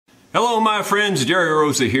Hello my friends, Jerry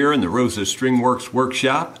Rosa here in the Rosa Stringworks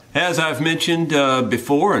Workshop. As I've mentioned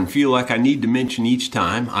before and feel like I need to mention each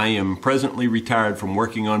time, I am presently retired from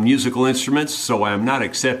working on musical instruments, so I am not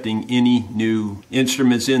accepting any new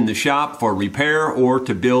instruments in the shop for repair or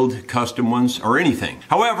to build custom ones or anything.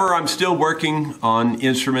 However, I'm still working on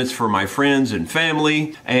instruments for my friends and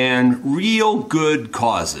family and real good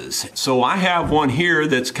causes. So I have one here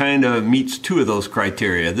that's kind of meets two of those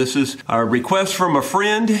criteria. This is a request from a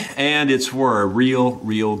friend and it's for a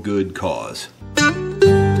real good cause.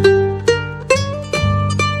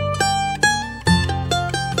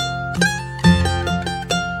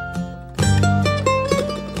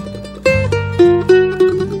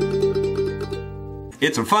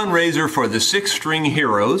 It's a fundraiser for the Six String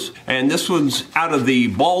Heroes, and this one's out of the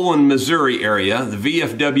Baldwin, Missouri area. The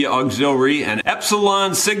VFW Auxiliary and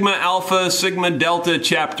Epsilon Sigma Alpha Sigma Delta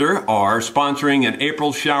chapter are sponsoring an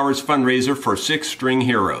April Showers fundraiser for Six String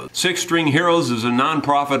Heroes. Six String Heroes is a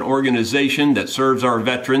nonprofit organization that serves our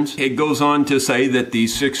veterans. It goes on to say that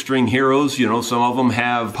these Six String Heroes, you know, some of them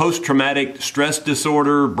have post-traumatic stress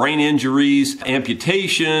disorder, brain injuries,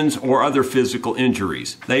 amputations, or other physical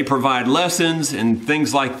injuries. They provide lessons and things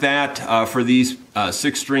like that for these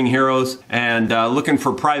Six String Heroes, and looking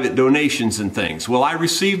for private donations and things. Well, I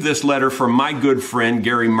received this letter from my good friend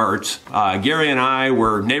Gary Mertz. Gary and I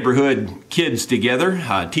were neighborhood kids together,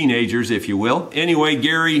 teenagers if you will. Anyway,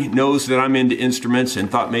 Gary knows that I'm into instruments and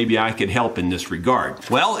thought maybe I could help in this regard.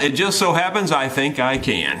 Well, it just so happens I think I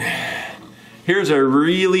can. Here's a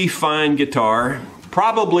really fine guitar,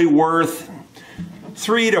 probably worth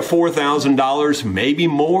 $3,000 to $4,000, maybe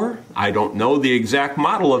more. I don't know the exact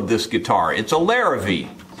model of this guitar. It's a Larrivee.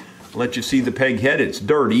 I'll let you see the peg head. It's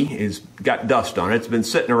dirty. It's got dust on it. It's been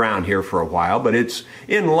sitting around here for a while, but it's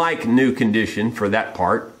in like new condition for that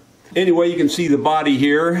part. Anyway, you can see the body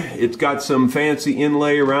here. It's got some fancy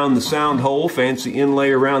inlay around the sound hole, fancy inlay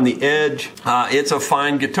around the edge. It's a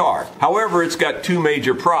fine guitar. However, it's got two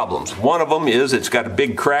major problems. One of them is it's got a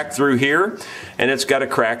big crack through here, and it's got a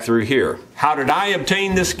crack through here. How did I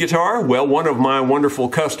obtain this guitar? Well, one of my wonderful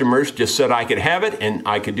customers just said I could have it and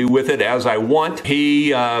I could do with it as I want.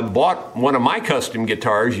 He bought one of my custom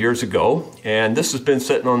guitars years ago, and this has been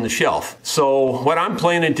sitting on the shelf. So what I'm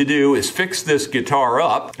planning to do is fix this guitar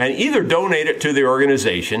up and either donate it to the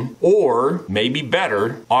organization or, maybe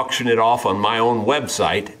better, auction it off on my own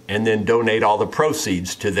website and then donate all the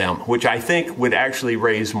proceeds to them, which I think would actually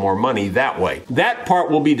raise more money that way. That part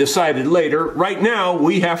will be decided later. Right now,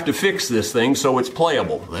 we have to fix this thing so it's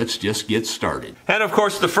playable. Let's just get started. And of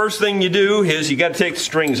course, the first thing you do is you got to take the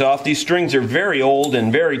strings off. These strings are very old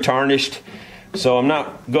and very tarnished, so I'm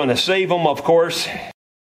not going to save them, of course.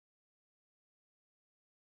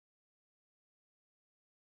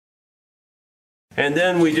 And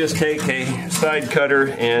then we just take a side cutter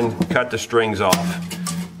and cut the strings off.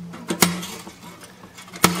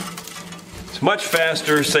 It's much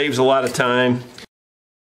faster, saves a lot of time.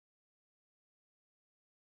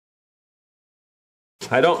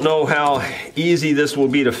 I don't know how easy this will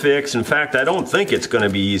be to fix. In fact, I don't think it's going to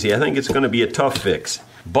be easy. I think it's going to be a tough fix.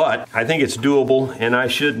 But I think it's doable, and I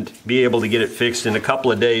should be able to get it fixed in a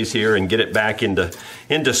couple of days here and get it back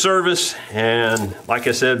into service. And like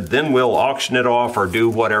I said, then we'll auction it off or do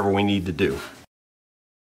whatever we need to do.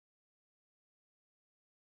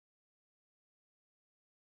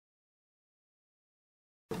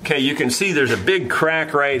 Okay, you can see there's a big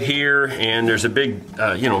crack right here, and there's a big,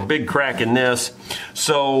 big crack in this.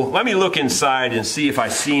 So let me look inside and see if I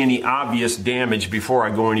see any obvious damage before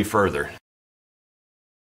I go any further.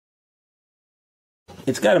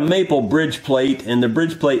 It's got a maple bridge plate, and the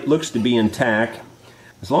bridge plate looks to be intact.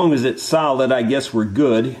 As long as it's solid, I guess we're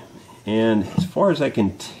good. And as far as I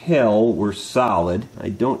can tell, we're solid. I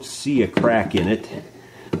don't see a crack in it.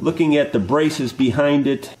 Looking at the braces behind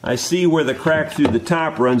it, I see where the crack through the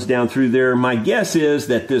top runs down through there. My guess is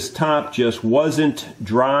that this top just wasn't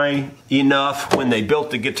dry enough when they built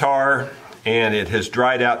the guitar, and it has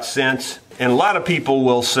dried out since. And a lot of people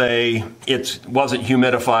will say it wasn't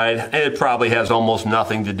humidified. It probably has almost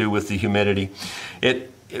nothing to do with the humidity.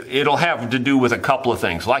 It'll have to do with a couple of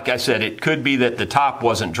things. Like I said, it could be that the top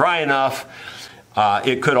wasn't dry enough.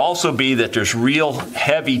 It could also be that there's real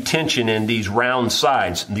heavy tension in these round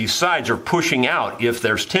sides. These sides are pushing out if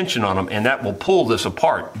there's tension on them, and that will pull this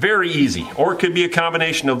apart. Very easy. Or it could be a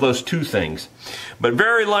combination of those two things. But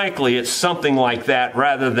very likely it's something like that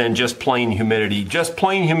rather than just plain humidity. Just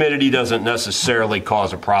plain humidity doesn't necessarily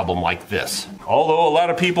cause a problem like this. Although a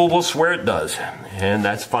lot of people will swear it does. And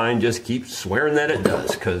that's fine, just keep swearing that it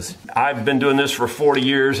does, because I've been doing this for 40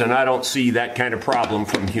 years and I don't see that kind of problem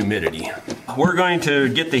from humidity. we're going to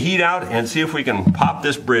get the heat out and see if we can pop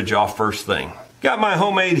this bridge off first thing. Got my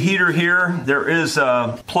homemade heater here. There is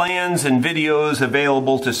plans and videos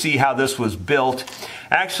available to see how this was built.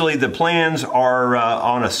 Actually, the plans are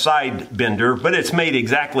on a side bender, but it's made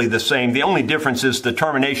exactly the same. The only difference is the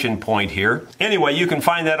termination point here. Anyway, you can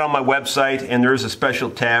find that on my website, and there's a special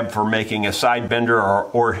tab for making a side bender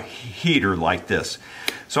or heater like this.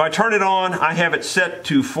 So I turn it on. I have it set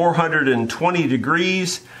to 420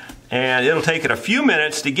 degrees, and it'll take it a few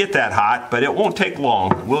minutes to get that hot, but it won't take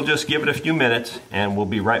long. We'll just give it a few minutes, and we'll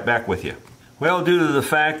be right back with you. Well, due to the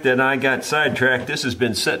fact that I got sidetracked, this has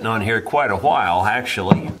been sitting on here quite a while,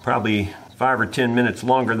 actually. Probably 5 or 10 minutes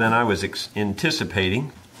longer than I was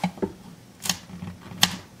anticipating.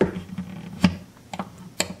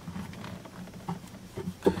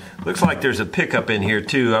 Looks like there's a pickup in here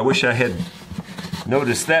too. I wish I had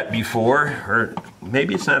noticed that before. Or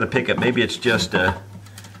maybe it's not a pickup, maybe it's just a...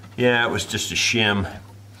 Yeah, it was just a shim.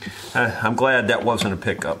 I'm glad that wasn't a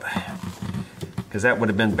pickup, because that would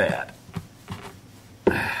have been bad.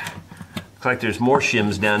 Looks like there's more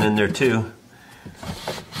shims down in there too.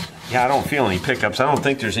 Yeah, I don't feel any pickups. I don't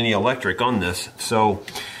think there's any electric on this. So,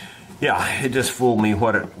 yeah, it just fooled me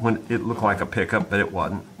when it looked like a pickup, but it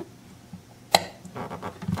wasn't.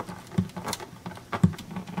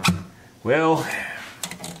 Well,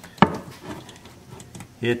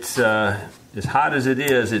 it's as hot as it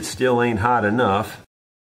is, it still ain't hot enough.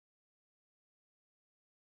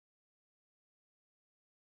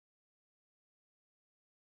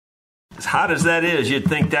 As hot as that is, you'd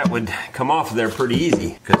think that would come off of there pretty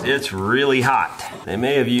easy, because it's really hot. They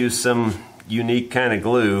may have used some unique kind of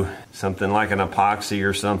glue, something like an epoxy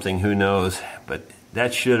or something, who knows, but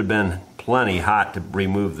that should have been plenty hot to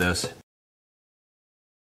remove this.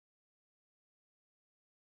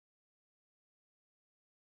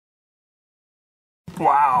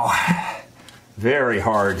 Wow, very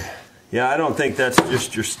hard. Yeah, I don't think that's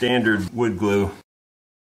just your standard wood glue.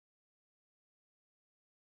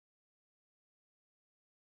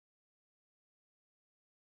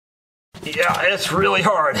 Yeah, it's really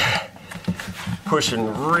hard.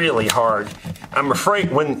 Pushing really hard. I'm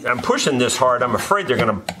afraid when I'm pushing this hard, I'm afraid they're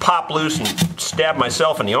going to pop loose and stab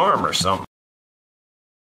myself in the arm or something.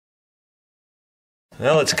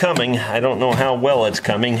 Well, it's coming. I don't know how well it's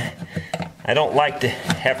coming. I don't like to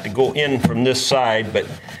have to go in from this side, but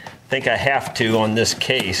I think I have to on this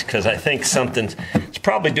case, because I think it's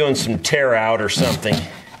probably doing some tear out or something.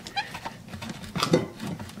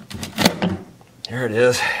 There it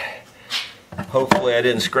is. Hopefully I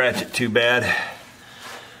didn't scratch it too bad.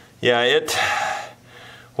 Yeah,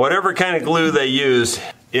 whatever kind of glue they used,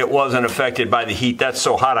 it wasn't affected by the heat. That's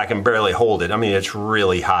so hot I can barely hold it. I mean, it's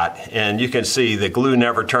really hot. And you can see the glue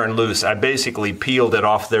never turned loose. I basically peeled it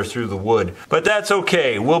off there through the wood. But that's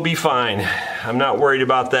okay, we'll be fine. I'm not worried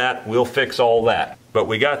about that. We'll fix all that. But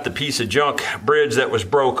we got the piece of junk bridge that was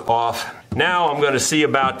broke off. Now I'm going to see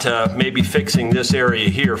about maybe fixing this area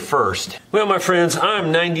here first. Well, my friends, I'm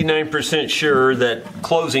 99% sure that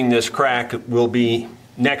closing this crack will be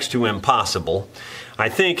next to impossible. I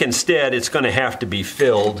think instead it's going to have to be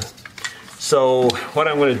filled. So what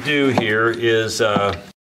I'm going to do here is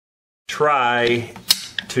try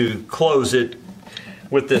to close it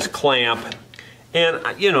with this clamp. And,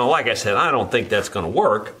 you know, like I said, I don't think that's going to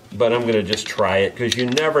work, but I'm going to just try it, because you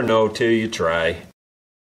never know till you try.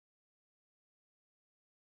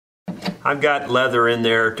 I've got leather in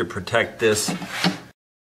there to protect this.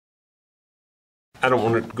 I don't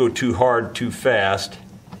want to go too hard too fast.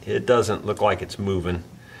 It doesn't look like it's moving.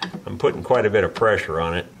 I'm putting quite a bit of pressure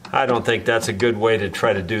on it. I don't think that's a good way to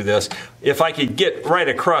try to do this. If I could get right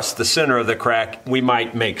across the center of the crack, we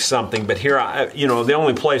might make something. But here, you know, the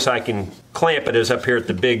only place I can clamp it is up here at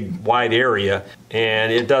the big wide area,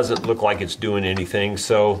 and it doesn't look like it's doing anything.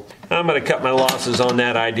 So I'm going to cut my losses on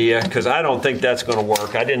that idea, because I don't think that's going to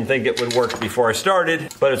work. I didn't think it would work before I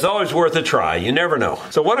started, but it's always worth a try. You never know.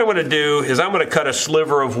 So what I'm going to do is I'm going to cut a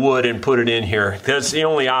sliver of wood and put it in here. That's the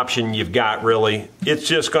only option you've got, really. It's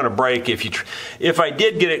just going to break if I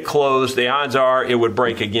did get it closed. The odds are it would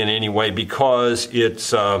break again anyway, because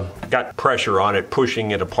it's got pressure on it,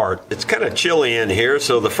 pushing it apart. It's kind of chilly in here,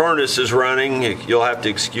 so the furnace is running. You'll have to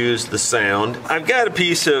excuse the sound. I've got a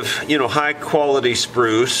piece of, you know, high quality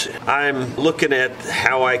spruce. I'm looking at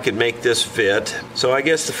how I could make this fit. So I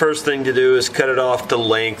guess the first thing to do is cut it off to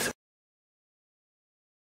length.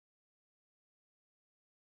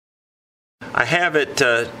 I have it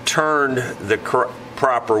turned the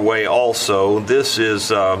proper way also. This is,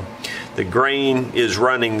 the grain is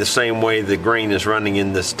running the same way the grain is running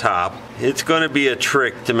in this top. It's going to be a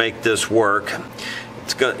trick to make this work.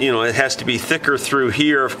 It's got, you know, it has to be thicker through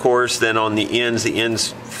here, of course, than on the ends. The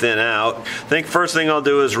ends thin out. I think first thing I'll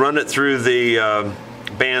do is run it through the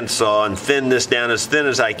bandsaw and thin this down as thin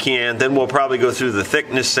as I can. Then we'll probably go through the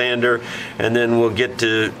thickness sander, and then we'll get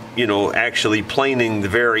to, you know, actually planing the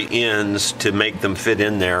very ends to make them fit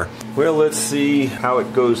in there. Well, let's see how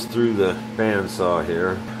it goes through the bandsaw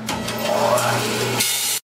here.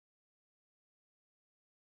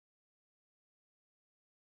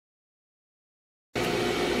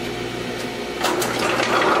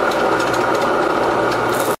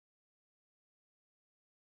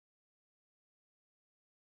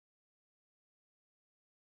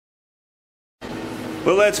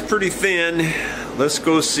 Well, that's pretty thin. Let's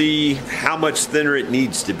go see how much thinner it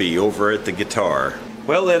needs to be over at the guitar.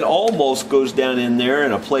 Well, it almost goes down in there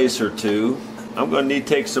in a place or two. I'm going to need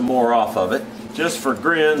to take some more off of it. Just for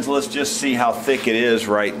grins, let's just see how thick it is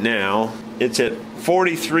right now. It's at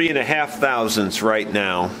 43.5 thousandths right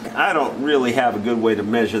now. I don't really have a good way to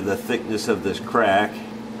measure the thickness of this crack.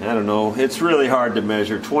 I don't know. It's really hard to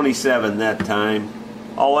measure. 27 that time.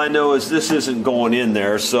 All I know is this isn't going in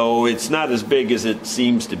there, so it's not as big as it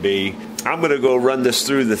seems to be. I'm going to go run this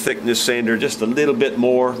through the thickness sander just a little bit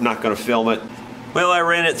more. I'm not going to film it. Well, I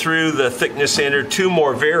ran it through the thickness sander. 2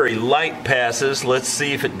 more very light passes. Let's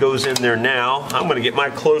see if it goes in there now. I'm going to get my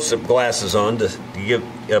close-up glasses on to give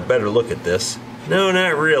a better look at this. No,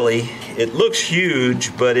 not really. It looks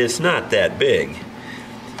huge, but it's not that big.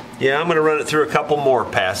 Yeah, I'm going to run it through a couple more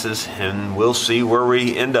passes, and we'll see where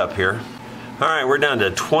we end up here. All right, we're down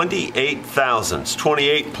to 28 thousandths,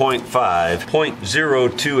 28.5,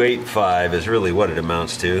 0.0285 is really what it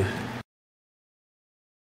amounts to.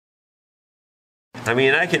 I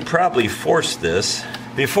mean, I could probably force this.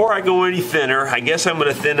 Before I go any thinner, I guess I'm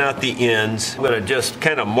going to thin out the ends. I'm going to just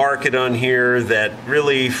kind of mark it on here that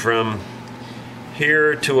really from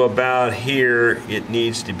here to about here, it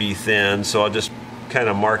needs to be thin. So I'll just kind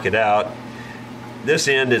of mark it out. This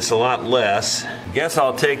end, it's a lot less. Guess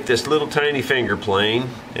I'll take this little tiny finger plane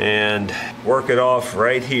and work it off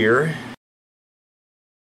right here.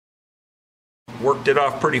 Worked it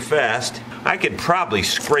off pretty fast. I could probably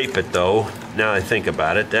scrape it though, now I think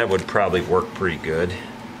about it. That would probably work pretty good.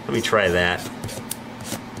 Let me try that.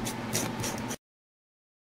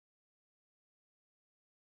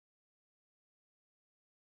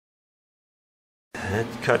 That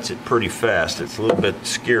cuts it pretty fast. It's a little bit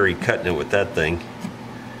scary cutting it with that thing.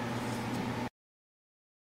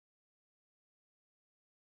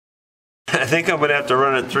 I think I'm going to have to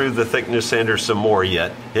run it through the thickness sander some more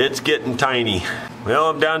yet. It's getting tiny. Well,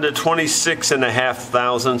 I'm down to 26.5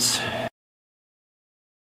 thousandths.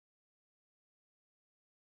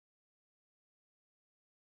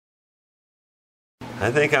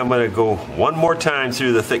 I think I'm going to go one more time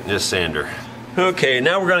through the thickness sander. Okay,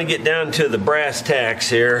 now we're going to get down to the brass tacks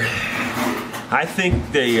here. I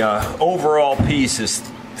think the overall piece is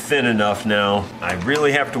thin enough now. I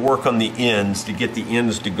really have to work on the ends to get the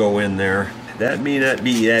ends to go in there. That may not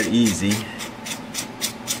be that easy.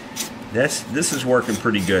 This is working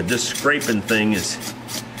pretty good. This scraping thing is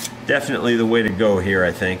definitely the way to go here,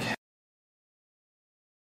 I think.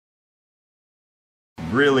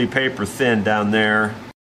 Really paper thin down there.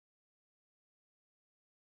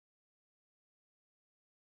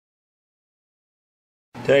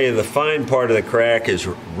 Tell you, the fine part of the crack is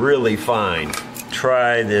really fine.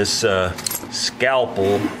 Try this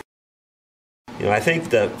scalpel. You know, I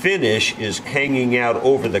think the finish is hanging out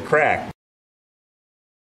over the crack.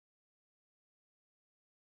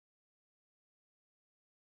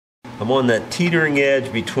 I'm on that teetering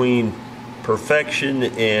edge between perfection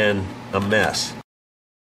and a mess.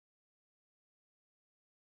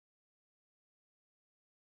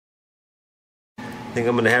 I think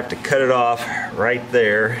I'm going to have to cut it off right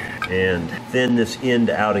there and thin this end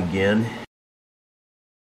out again.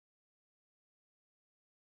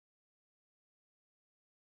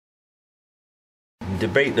 I'm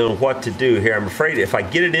debating on what to do here. I'm afraid if I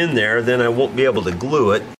get it in there, then I won't be able to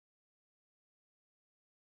glue it.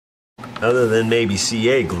 Other than maybe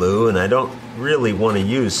CA glue, and I don't really want to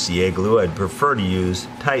use CA glue. I'd prefer to use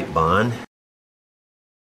Titebond.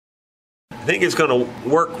 I think it's going to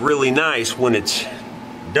work really nice when it's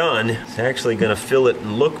done. It's actually going to fill it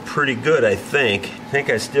and look pretty good, I think. I think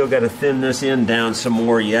I still got to thin this end down some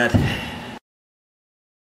more yet.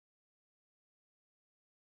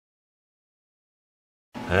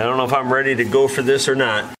 I don't know if I'm ready to go for this or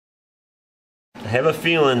not. I have a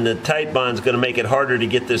feeling the Titebond's going to make it harder to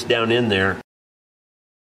get this down in there.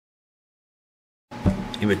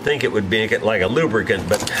 You would think it would make it like a lubricant,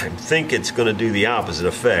 but I think it's going to do the opposite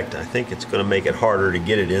effect. I think it's going to make it harder to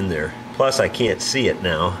get it in there. Plus, I can't see it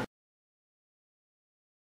now.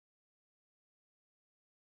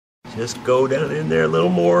 Just go down in there a little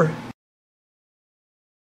more.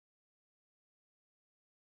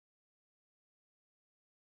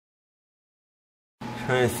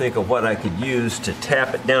 Trying to think of what I could use to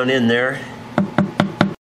tap it down in there.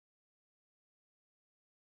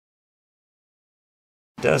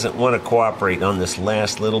 Doesn't want to cooperate on this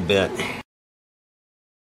last little bit.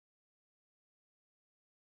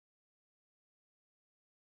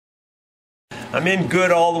 I'm in good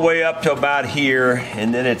all the way up to about here,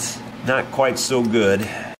 and then it's not quite so good.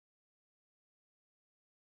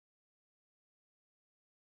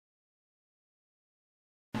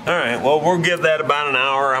 Alright, well, we'll give that about an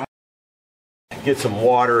hour. I'm gonna get some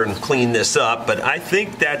water and clean this up, but I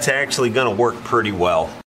think that's actually going to work pretty well.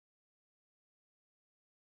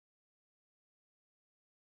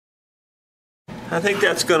 I think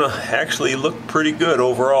that's going to actually look pretty good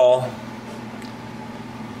overall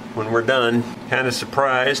when we're done. Kind of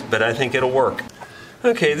surprised, but I think it'll work.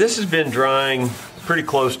 Okay, this has been drying pretty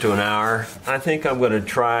close to an hour. I think I'm going to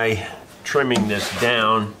try trimming this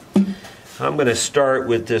down. I'm going to start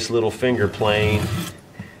with this little finger plane.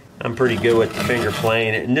 I'm pretty good with the finger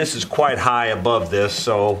plane, and this is quite high above this,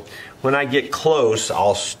 so when I get close,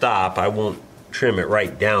 I'll stop. I won't trim it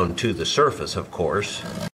right down to the surface, of course.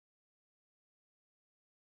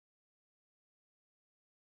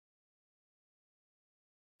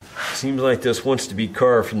 Seems like this wants to be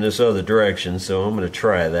carved from this other direction, so I'm going to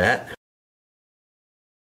try that.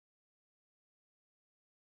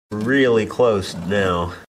 Really close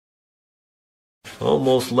now.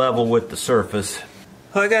 Almost level with the surface.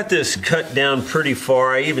 I got this cut down pretty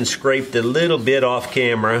far. I even scraped a little bit off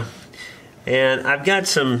camera. And I've got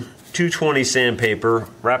some 220 sandpaper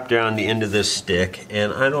wrapped around the end of this stick.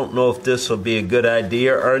 And I don't know if this will be a good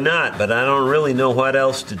idea or not, but I don't really know what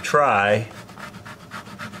else to try.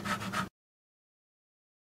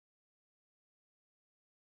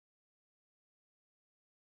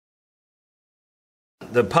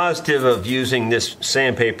 The positive of using this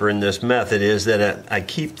sandpaper in this method is that I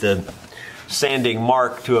keep the sanding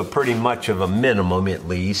mark to a pretty much of a minimum, at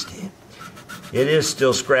least. It is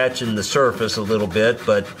still scratching the surface a little bit,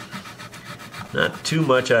 but not too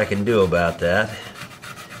much I can do about that.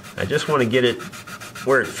 I just want to get it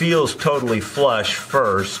where it feels totally flush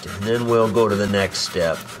first, and then we'll go to the next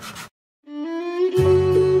step.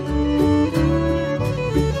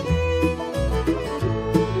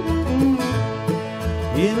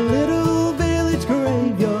 In a little village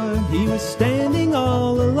graveyard, he was standing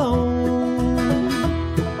all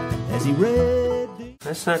alone as he read.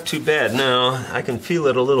 That's not too bad now. I can feel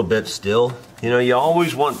it a little bit still. You know, you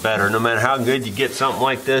always want better. No matter how good you get something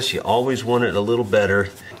like this, you always want it a little better.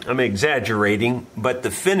 I'm exaggerating, but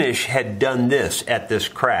the finish had done this at this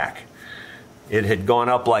crack. It had gone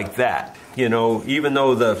up like that. You know, even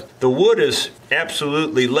though the wood is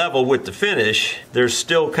absolutely level with the finish, there's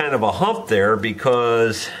still kind of a hump there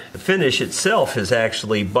because the finish itself has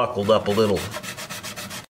actually buckled up a little.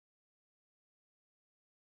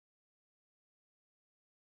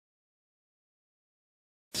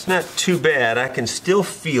 It's not too bad. I can still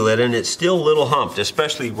feel it, and it's still a little humped,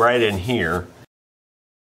 especially right in here.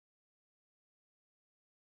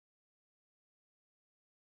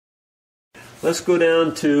 Let's go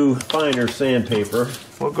down to finer sandpaper.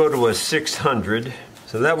 We'll go to a 600.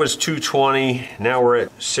 So that was 220, now we're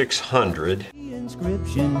at 600. The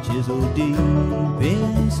inscription chiseled deep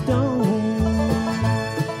in stone.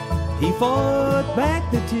 He fought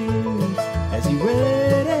back the tears as he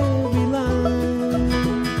read every line.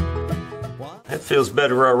 That feels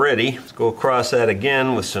better already. Let's go across that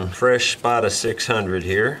again with some fresh spot of 600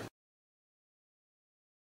 here.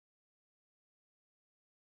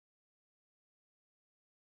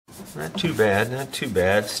 Not too bad, not too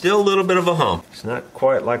bad. Still a little bit of a hump. It's not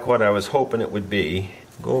quite like what I was hoping it would be.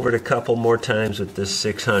 Go over it a couple more times with this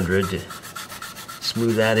 600 to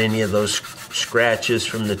smooth out any of those scratches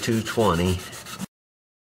from the 220.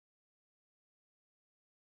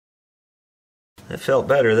 That felt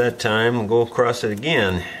better that time. We'll go across it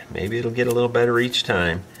again. Maybe it'll get a little better each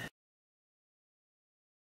time.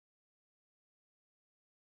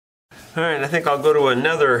 Alright, I think I'll go to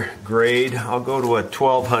another grade. I'll go to a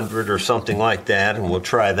 1200 or something like that, and we'll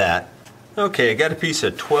try that. Okay, I got a piece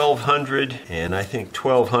of 1200, and I think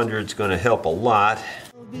 1200 is going to help a lot.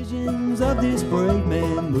 Visions of this brave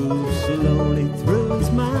man moved slowly through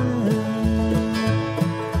his mind.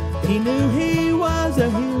 He knew he was a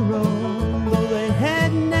hero, though they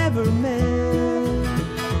had never met.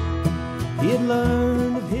 He had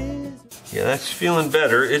learned of his... Yeah, that's feeling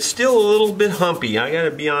better. It's still a little bit humpy, I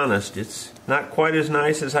gotta be honest. It's not quite as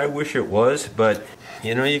nice as I wish it was, but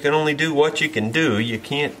you know, you can only do what you can do. You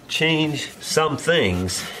can't change some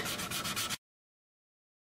things.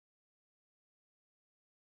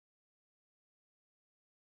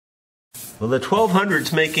 Well, the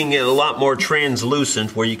 1200's making it a lot more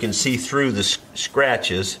translucent where you can see through the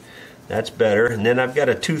scratches. That's better. And then I've got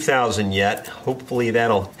a 2000 yet. Hopefully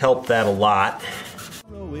that'll help that a lot.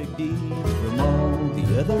 From all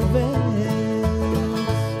the other vets,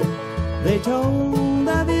 they told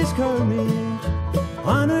of his courage,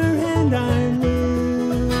 honor, and iron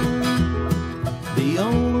will. The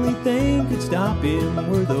only thing could stop him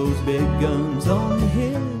were those big guns on the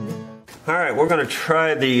hill. All right, we're going to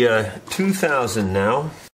try the 2000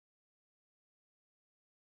 now.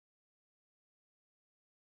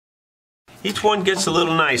 Each one gets a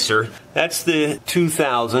little nicer. That's the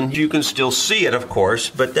 2000. You can still see it, of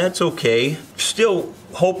course, but that's okay. Still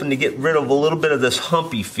hoping to get rid of a little bit of this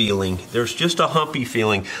humpy feeling. There's just a humpy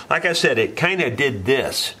feeling. Like I said, it kind of did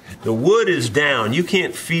this. The wood is down. You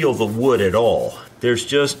can't feel the wood at all. There's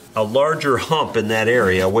just a larger hump in that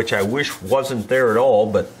area, which I wish wasn't there at all,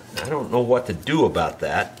 but I don't know what to do about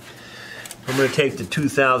that. I'm going to take the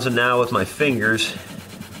 2000 now with my fingers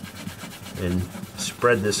and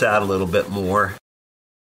spread this out a little bit more.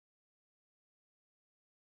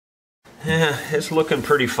 Yeah, it's looking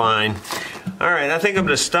pretty fine. All right, I think I'm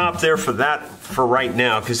going to stop there for right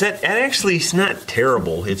now, because that actually is not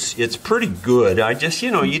terrible. It's pretty good. I just,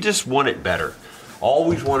 you just want it better.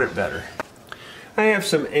 Always want it better. I have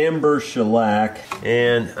some amber shellac,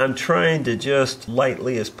 and I'm trying to just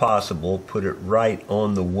lightly as possible put it right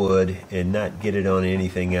on the wood and not get it on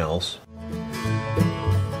anything else.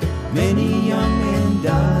 Many young men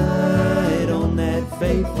died on that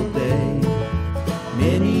fateful day.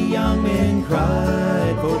 Many young men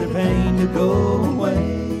cried for the pain to go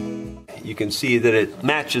away. You can see that it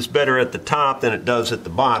matches better at the top than it does at the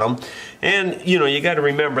bottom. And, you got to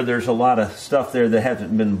remember there's a lot of stuff there that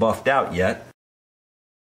hasn't been buffed out yet.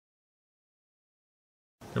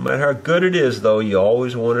 No matter how good it is, though, you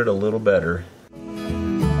always want it a little better.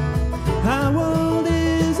 Our world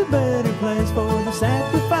is a better place for the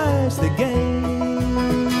sacrifice they gave.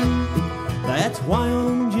 That's why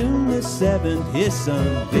on June the 7th, his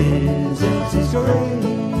son visits his grave.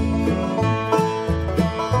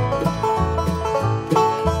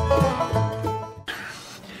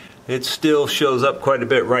 It still shows up quite a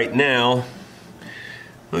bit right now.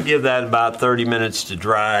 We'll give that about 30 minutes to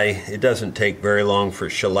dry. It doesn't take very long for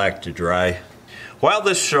shellac to dry. While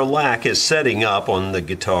this shellac is setting up on the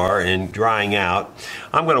guitar and drying out,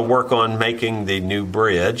 I'm going to work on making the new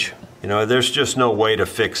bridge. There's just no way to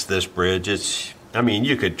fix this bridge.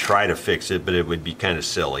 You could try to fix it, but it would be kind of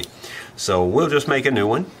silly. So we'll just make a new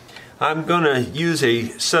one. I'm going to use a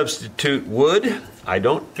substitute wood. I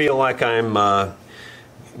don't feel like I'm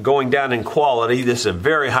going down in quality. This is a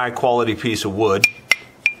very high quality piece of wood.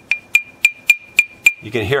 You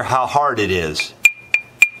can hear how hard it is.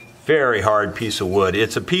 Very hard piece of wood.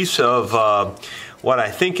 It's a piece of what I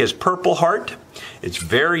think is purple heart. It's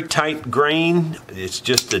very tight grain. It's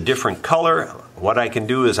just a different color. What I can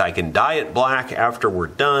do is I can dye it black after we're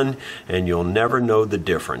done, and you'll never know the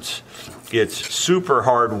difference. It's super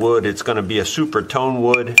hard wood. It's going to be a super tone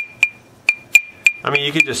wood.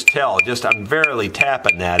 You can just tell. I'm barely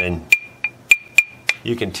tapping that, and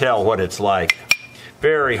you can tell what it's like.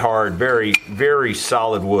 Very hard, very, very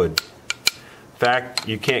solid wood. In fact,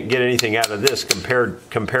 you can't get anything out of this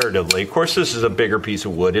comparatively. Of course, this is a bigger piece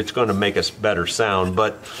of wood. It's going to make us better sound,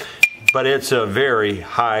 but it's a very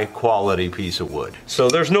high quality piece of wood. So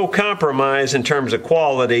there's no compromise in terms of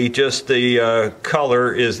quality, just the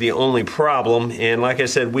color is the only problem. And like I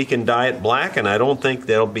said, we can dye it black, and I don't think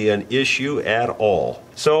that'll be an issue at all.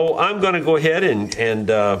 So I'm going to go ahead and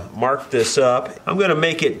mark this up. I'm going to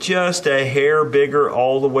make it just a hair bigger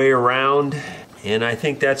all the way around. And I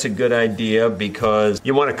think that's a good idea because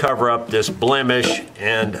you want to cover up this blemish,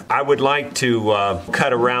 and I would like to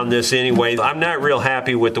cut around this anyway. I'm not real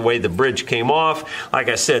happy with the way the bridge came off. Like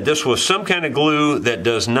I said, this was some kind of glue that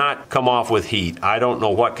does not come off with heat. I don't know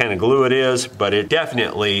what kind of glue it is, but it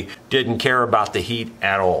definitely didn't care about the heat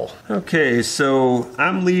at all. Okay, so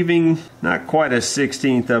I'm leaving not quite a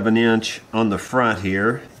 1/16 of an inch on the front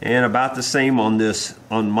here, and about the same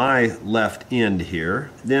on my left end here.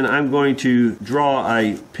 Then I'm going to draw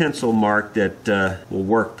a pencil mark that will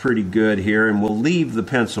work pretty good here, and we'll leave the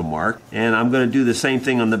pencil mark. And I'm going to do the same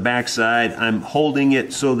thing on the back side. I'm holding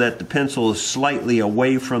it so that the pencil is slightly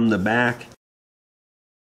away from the back.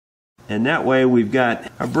 And that way we've got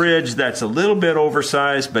a bridge that's a little bit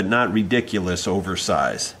oversized, but not ridiculous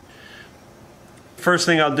oversized. First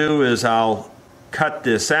thing I'll do is I'll cut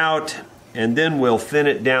this out, and then we'll thin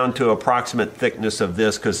it down to approximate thickness of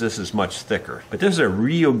this, because this is much thicker. But this is a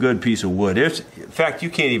real good piece of wood. In fact, you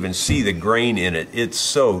can't even see the grain in it. It's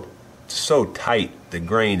so so tight the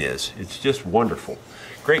grain is. It's just wonderful.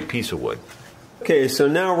 Great piece of wood. Okay, so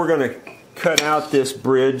now we're going to cut out this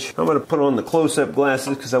bridge. I'm going to put on the close-up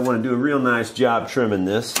glasses because I want to do a real nice job trimming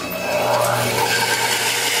this.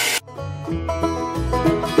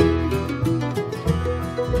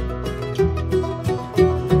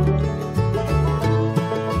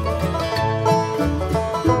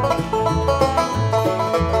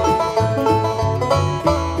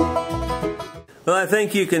 Well, I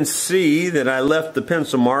think you can see that I left the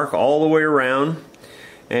pencil mark all the way around.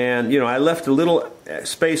 And, you know, I left a little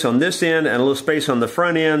space on this end and a little space on the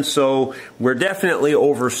front end, so we're definitely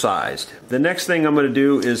oversized. The next thing I'm going to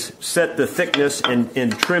do is set the thickness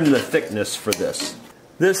and trim the thickness for this.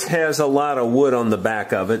 This has a lot of wood on the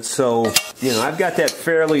back of it, so, you know, I've got that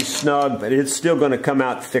fairly snug, but it's still going to come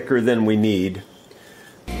out thicker than we need.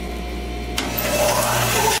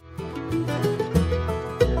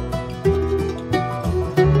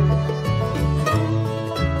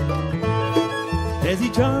 As he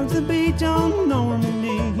charged the beach on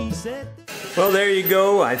Normandy, he said... Well, there you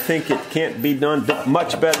go. I think it can't be done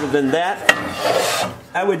much better than that.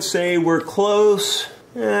 I would say we're close,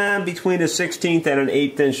 between a 16th and an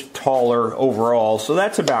 1/8 inch taller overall, so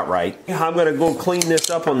that's about right. I'm going to go clean this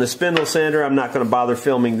up on the spindle sander. I'm not going to bother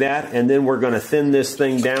filming that, and then we're going to thin this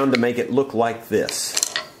thing down to make it look like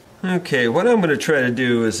this. Okay, what I'm going to try to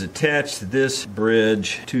do is attach this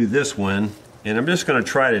bridge to this one, and I'm just going to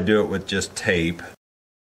try to do it with just tape.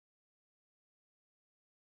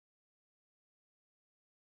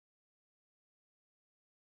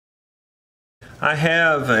 I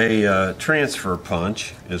have a transfer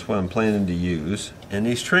punch is what I'm planning to use, and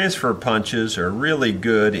these transfer punches are really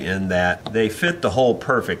good in that they fit the hole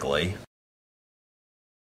perfectly.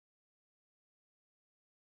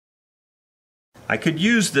 I could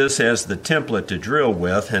use this as the template to drill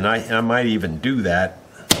with, and I might even do that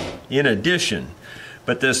in addition,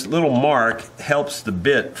 but this little mark helps the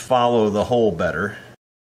bit follow the hole better.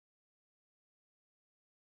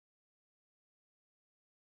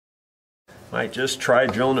 Might just try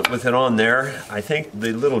drilling it with it on there. I think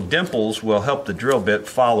the little dimples will help the drill bit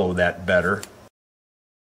follow that better.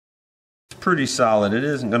 It's pretty solid. It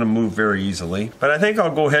isn't going to move very easily. But I think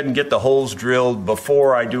I'll go ahead and get the holes drilled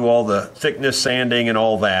before I do all the thickness sanding and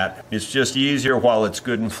all that. It's just easier while it's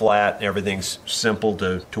good and flat and everything's simple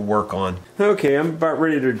to work on. Okay, I'm about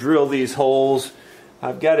ready to drill these holes.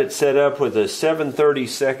 I've got it set up with a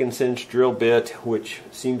 7/32 inch drill bit, which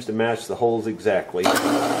seems to match the holes exactly.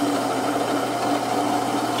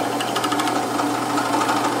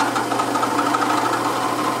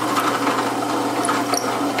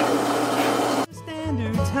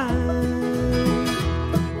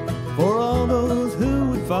 For all those who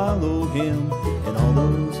would follow him and all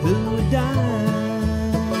those who would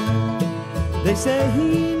die, they say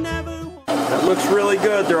he never... That looks really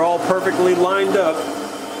good. They're all perfectly lined up.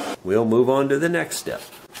 We'll move on to the next step.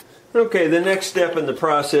 Okay, the next step in the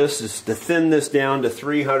process is to thin this down to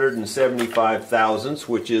 375 thousandths,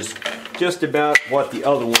 which is just about what the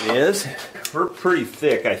other one is. We're pretty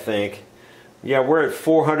thick, I think. Yeah, we're at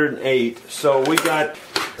 408, so we got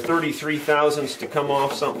 33 thousandths to come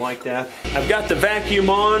off, something like that. I've got the vacuum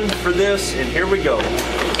on for this, and here we go.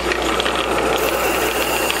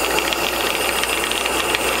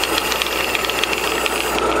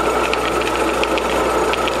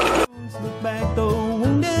 Look back though,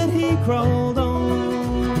 wounded he crawled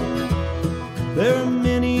on. There are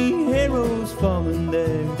many heroes fallen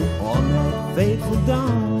there on that fateful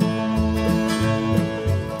dawn.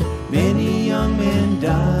 Many young men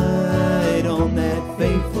died on that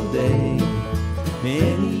fateful day.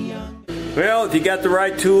 Many young... Well, if you got the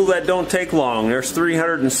right tool, that don't take long. There's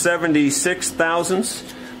 376 thousandths.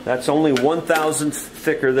 That's only 1/1000th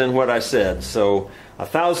thicker than what I said. So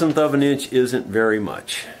 1/1000th of an inch isn't very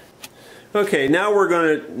much. Okay, now we're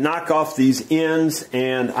going to knock off these ends,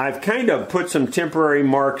 and I've kind of put some temporary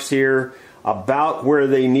marks here about where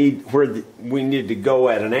we need to go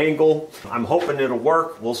at an angle. I'm hoping it'll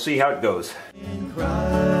work. We'll see how it goes. And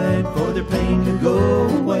cried for their pain to go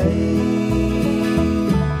away.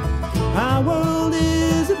 Our world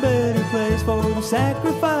is a better place for the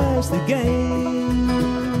sacrifice they gave.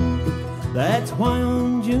 That's why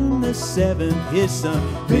on June the 7th his son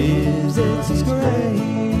visits his grave.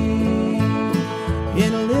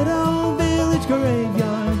 In a little village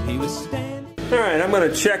graveyard he was standing. Alright, I'm going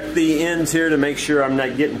to check the ends here to make sure I'm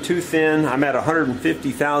not getting too thin. I'm at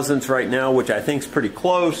 150 thousandths right now, which I think is pretty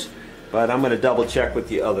close, but I'm going to double check with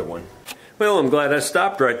the other one. Well, I'm glad I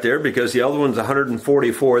stopped right there because the other one's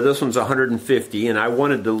 144, this one's 150, and I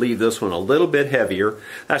wanted to leave this one a little bit heavier.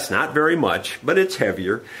 That's not very much, but it's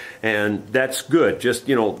heavier, and that's good. Just,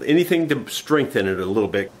 you know, anything to strengthen it a little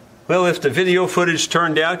bit. Well, if the video footage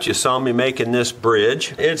turned out, you saw me making this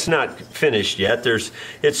bridge. It's not finished yet.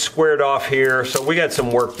 It's squared off here, so we got some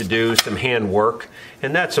work to do, some hand work,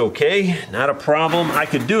 and that's okay, not a problem. I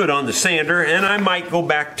could do it on the sander, and I might go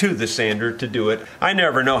back to the sander to do it. I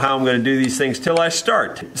never know how I'm going to do these things till I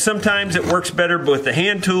start. Sometimes it works better with the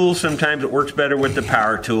hand tools, sometimes it works better with the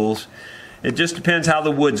power tools. It just depends how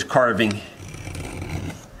the wood's carving.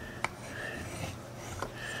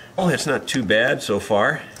 Oh, it's not too bad so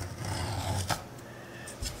far.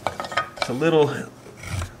 It's a little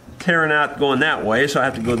tearing out going that way, so I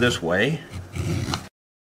have to go this way.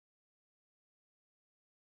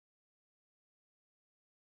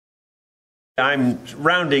 I'm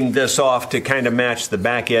rounding this off to kind of match the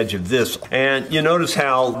back edge of this. And you notice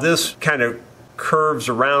how this kind of curves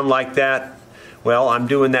around like that? Well, I'm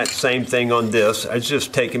doing that same thing on this. It's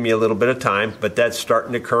just taking me a little bit of time, but that's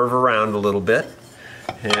starting to curve around a little bit.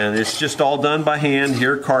 And it's just all done by hand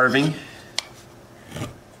here, carving.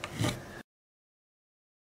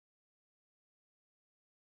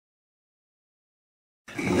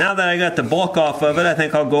 Now that I got the bulk off of it, I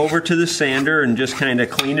think I'll go over to the sander and just kind of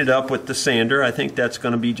clean it up with the sander. I think that's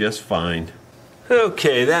going to be just fine.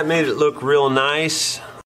 Okay, that made it look real nice.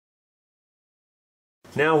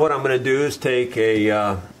 Now what I'm going to do is take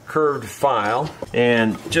a curved file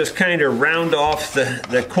and just kind of round off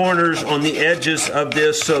the corners on the edges of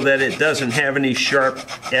this so that it doesn't have any sharp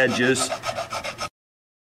edges.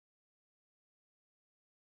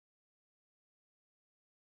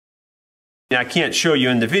 I can't show you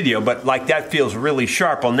in the video, but like that feels really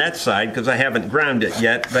sharp on that side because I haven't ground it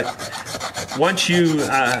yet. But once you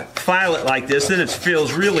file it like this, then it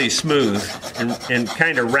feels really smooth and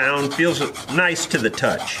kind of round, feels nice to the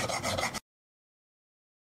touch.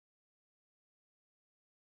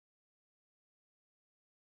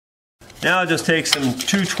 Now I'll just take some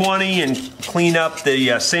 220 and clean up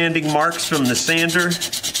the sanding marks from the sander.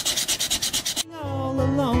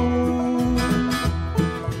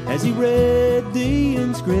 As he read the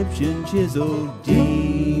inscription chiseled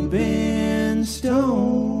deep in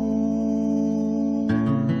stone.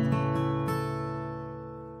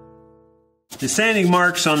 The sanding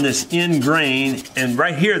marks on this end grain, and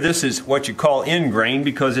right here this is what you call end grain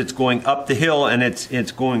because it's going up the hill and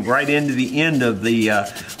it's going right into the end of the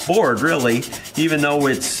board really. Even though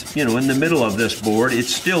it's, you know, in the middle of this board,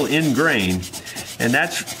 it's still end grain, and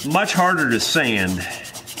that's much harder to sand.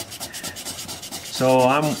 So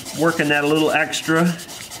I'm working that a little extra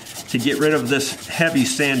to get rid of this heavy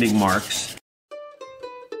sanding marks.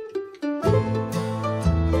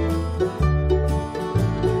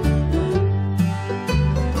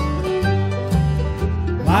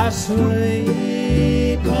 My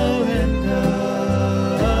sweet Miranda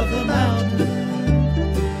of the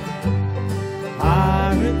mountain,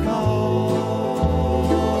 I recall.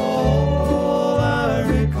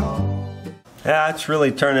 Yeah, it's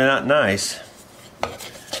really turning out nice.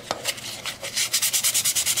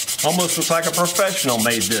 Almost looks like a professional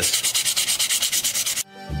made this.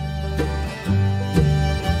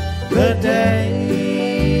 The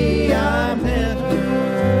day I met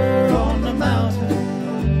her on the mountain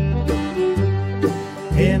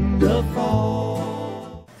in the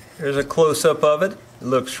fall. Here's a close-up of it. It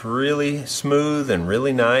looks really smooth and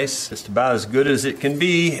really nice. Just about as good as it can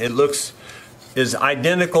be. It looks as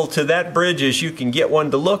identical to that bridge as you can get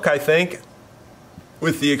one to look, I think.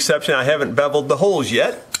 With the exception I haven't beveled the holes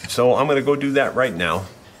yet. So I'm going to go do that right now.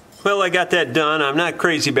 Well, I got that done. I'm not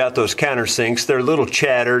crazy about those countersinks. They're a little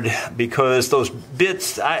chattered because those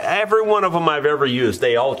bits, every one of them I've ever used,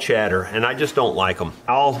 they all chatter, and I just don't like them.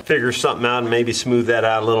 I'll figure something out and maybe smooth that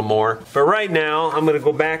out a little more. But right now, I'm going to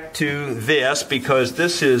go back to this because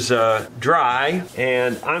this is dry,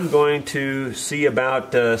 and I'm going to see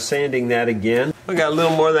about sanding that again. I got a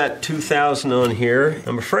little more of that 2000 on here.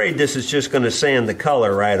 I'm afraid this is just going to sand the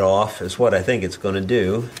color right off, is what I think it's going to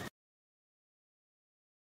do.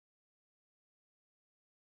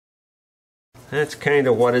 That's kind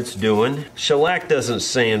of what it's doing. Shellac doesn't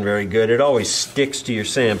sand very good. It always sticks to your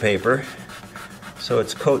sandpaper. So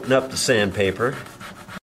it's coating up the sandpaper.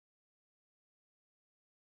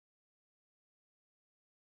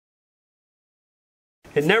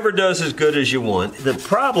 It never does as good as you want. The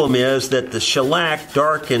problem is that the shellac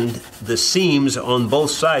darkened the seams on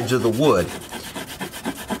both sides of the wood.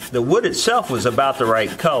 The wood itself was about the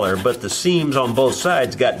right color, but the seams on both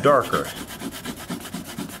sides got darker.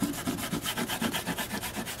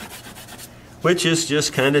 which is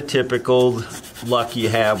just kind of typical luck you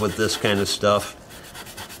have with this kind of stuff.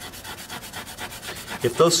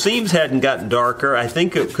 If those seams hadn't gotten darker, I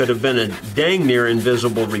think it could have been a dang near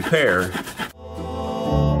invisible repair.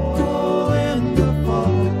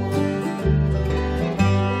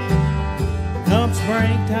 Come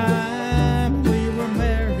springtime, we were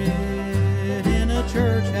married in a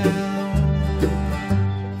church house.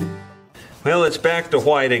 Well, it's back to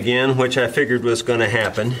white again, which I figured was going to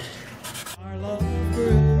happen. Our love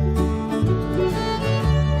grew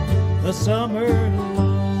the summer long.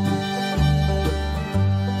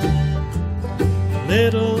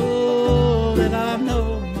 Little did I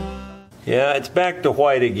know. Yeah, it's back to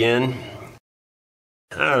white again.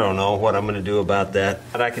 I don't know what I'm going to do about that.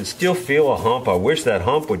 But I can still feel a hump. I wish that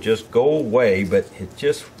hump would just go away, but it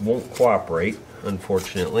just won't cooperate,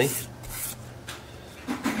 unfortunately.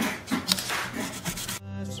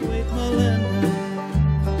 Sweet Melinda,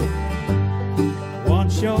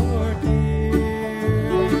 once your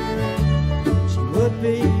dear, she would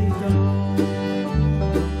be gone.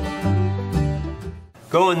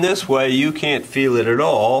 Going this way, you can't feel it at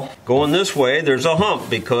all. Going this way, there's a hump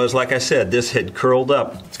because, like I said, this had curled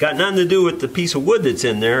up. It's got nothing to do with the piece of wood that's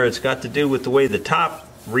in there. It's got to do with the way the top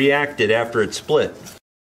reacted after it split.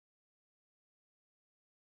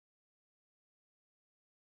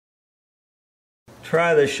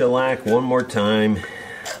 Try the shellac one more time.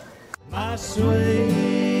 My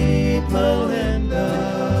sweet Melinda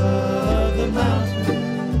of the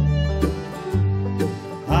mountain,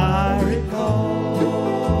 I recall.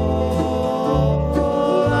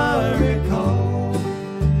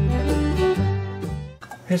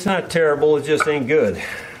 It's not terrible, it just ain't good.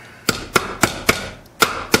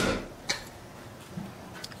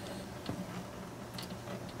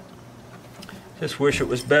 Just wish it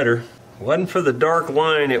was better. If it wasn't for the dark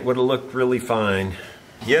line, it would have looked really fine.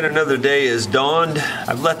 Yet another day is dawned.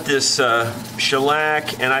 I've let this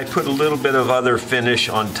shellac, and I put a little bit of other finish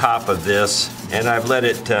on top of this, and I've let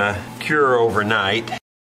it cure overnight.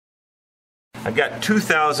 I've got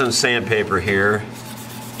 2,000 sandpaper here,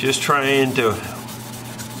 just trying to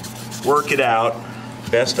work it out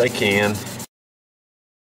best I can.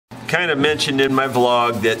 Kind of mentioned in my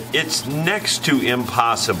vlog that it's next to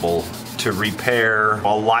impossible to repair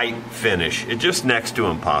a light finish. It's just next to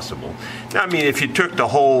impossible. Now, I mean, if you took the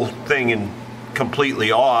whole thing and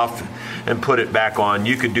completely off and put it back on,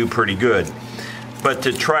 you could do pretty good. But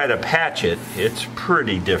to try to patch it, it's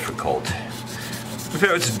pretty difficult. If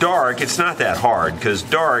it's dark, it's not that hard, because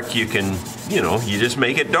dark, you can, you know, you just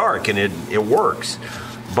make it dark and it works.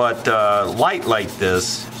 But light like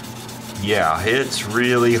this, yeah, it's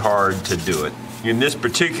really hard to do it. In this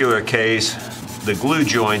particular case, the glue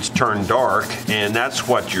joints turn dark, and that's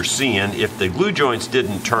what you're seeing. If the glue joints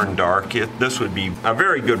didn't turn dark, this would be a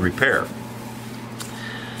very good repair.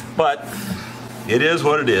 But it is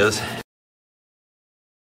what it is.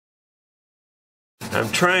 I'm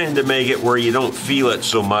trying to make it where you don't feel it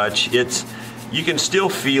so much. You can still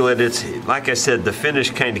feel it. It's like I said, the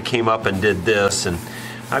finish kind of came up and did this, and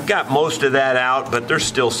I've got most of that out, but there's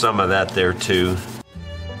still some of that there too.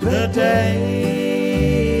 The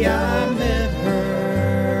day I met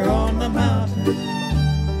her on the mountain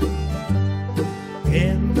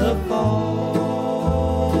in the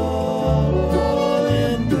fall,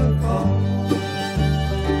 in the fall.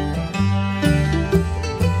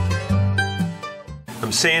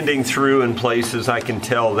 I'm sanding through in places, I can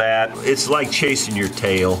tell that. It's like chasing your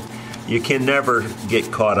tail. You can never get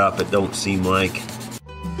caught up, it don't seem like.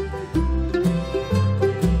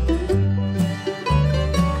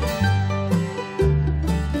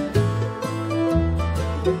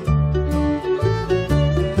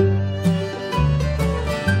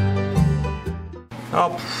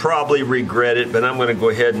 I'll probably regret it, but I'm going to go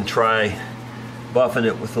ahead and try buffing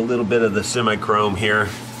it with a little bit of the semi-chrome here.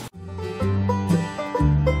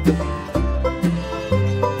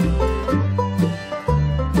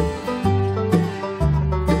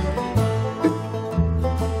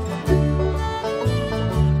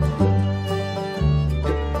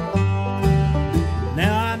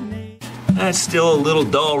 That's still a little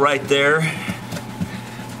dull right there.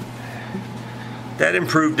 That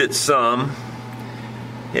improved it some.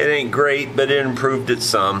 It ain't great, but it improved it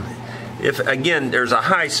some. If again, there's a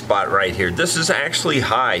high spot right here. This is actually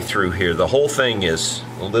high through here. The whole thing is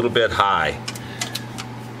a little bit high.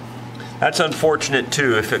 That's unfortunate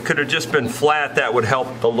too. If it could have just been flat, that would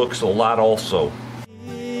help the looks a lot also.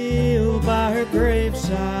 By her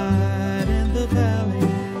graveside in the valley,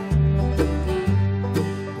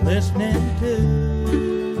 listening to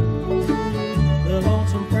the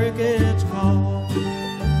lonesome crickets call.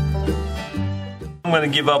 I'm going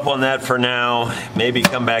to give up on that for now. Maybe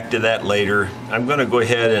come back to that later. I'm going to go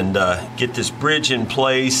ahead and get this bridge in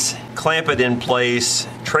place, clamp it in place,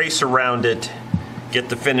 trace around it, get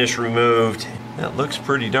the finish removed. That looks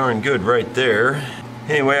pretty darn good right there.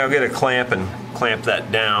 Anyway, I'll get a clamp and clamp that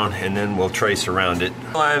down, and then we'll trace around it.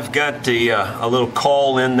 I've got a little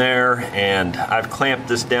caul in there, and I've clamped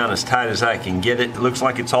this down as tight as I can get it. It looks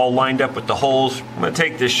like it's all lined up with the holes. I'm going to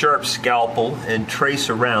take this sharp scalpel and trace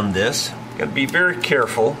around this. Got to be very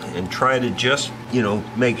careful and try to just,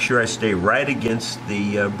 make sure I stay right against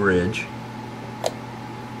the bridge.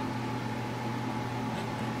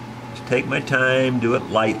 Just take my time, do it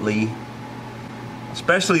lightly.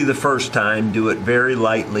 Especially the first time, do it very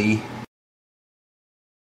lightly.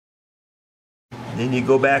 Then you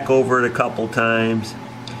go back over it a couple times.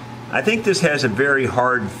 I think this has a very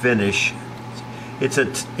hard finish.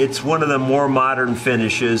 It's one of the more modern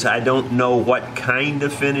finishes. I don't know what kind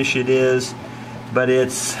of finish it is, but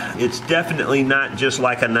it's definitely not just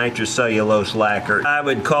like a nitrocellulose lacquer. I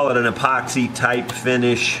would call it an epoxy type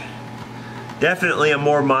finish. Definitely a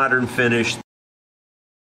more modern finish.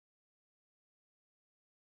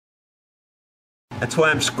 That's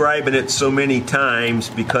why I'm scribing it so many times,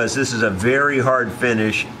 because this is a very hard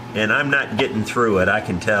finish and I'm not getting through it, I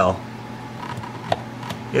can tell.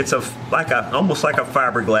 It's almost like a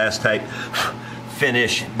fiberglass type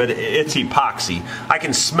finish, but it's epoxy. I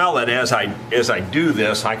can smell it as I do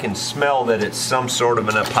this. I can smell that it's some sort of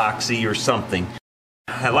an epoxy or something.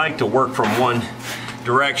 I like to work from one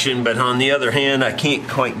direction, but on the other hand, I can't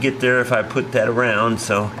quite get there if I put that around,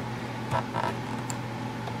 so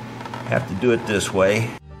have to do it this way.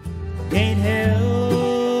 Can't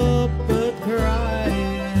help but cry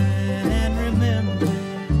and remember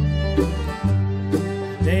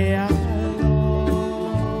the day I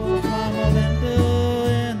lost my Melinda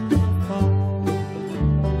in the fall.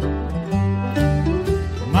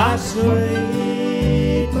 My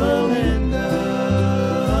sweet Melinda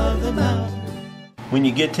of the mountain. When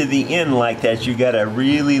you get to the end like that, you gotta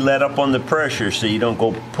really let up on the pressure so you don't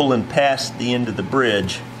go pulling past the end of the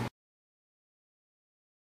bridge.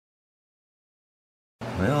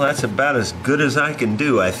 Well, that's about as good as I can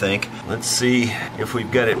do, I think. Let's see if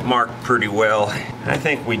we've got it marked pretty well. I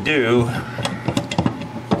think we do.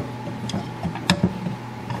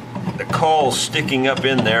 The caul's sticking up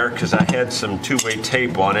in there because I had some two-way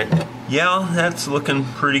tape on it. Yeah, that's looking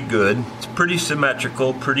pretty good. It's pretty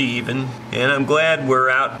symmetrical, pretty even. And I'm glad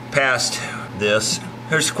we're out past this.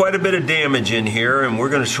 There's quite a bit of damage in here, and we're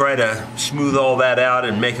going to try to smooth all that out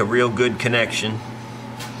and make a real good connection.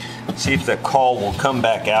 See if the caul will come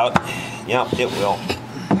back out. Yep, it will.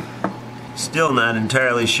 Still not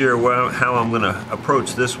entirely sure how I'm going to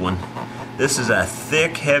approach this one. This is a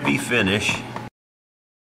thick, heavy finish.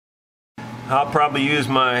 I'll probably use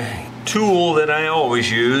my tool that I always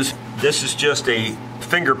use. This is just a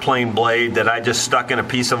finger plane blade that I just stuck in a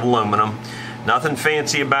piece of aluminum. Nothing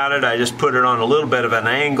fancy about it. I just put it on a little bit of an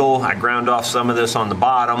angle. I ground off some of this on the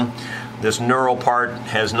bottom. This knurl part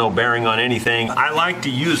has no bearing on anything. I like to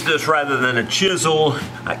use this rather than a chisel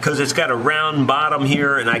because it's got a round bottom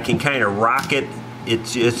here and I can kind of rock it.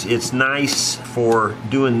 It's nice for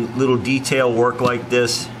doing little detail work like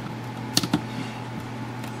this.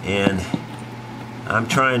 And I'm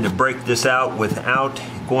trying to break this out without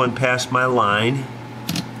going past my line.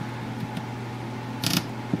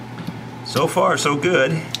 So far, so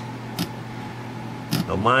good.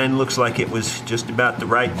 The line looks like it was just about the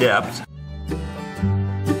right depth.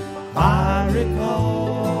 I recall.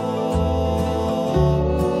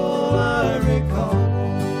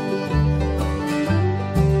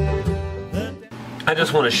 I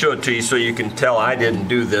just want to show it to you so you can tell I didn't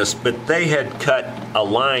do this, but they had cut a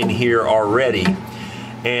line here already.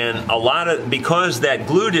 And because that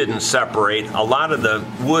glue didn't separate, a lot of the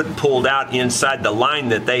wood pulled out inside the line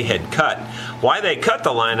that they had cut. Why they cut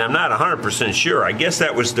the line, I'm not 100% sure. I guess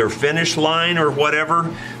that was their finish line or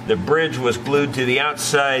whatever. The bridge was glued to the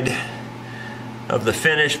outside of the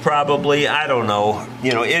finish probably. I don't know.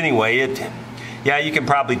 Anyway, yeah, you can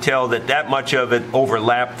probably tell that much of it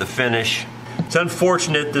overlapped the finish. It's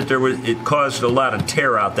unfortunate that it caused a lot of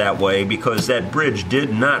tear out that way because that bridge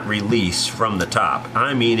did not release from the top.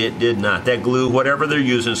 I mean, it did not. That glue, whatever they're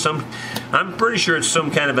using, I'm pretty sure it's some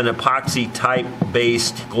kind of an epoxy type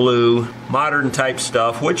based glue, modern type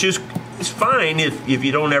stuff, which is fine if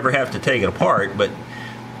you don't ever have to take it apart. But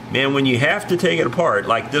man, when you have to take it apart,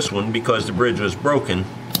 like this one, because the bridge was broken,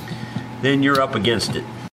 then you're up against it.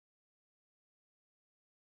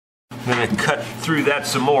 I'm going to cut through that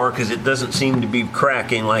some more because it doesn't seem to be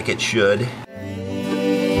cracking like it should.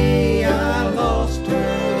 I lost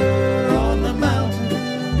her on the mountain.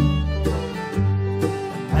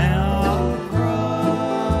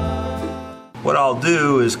 I'll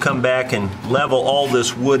do is come back and level all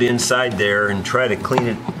this wood inside there and try to clean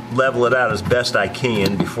it, level it out as best I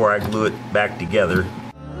can before I glue it back together.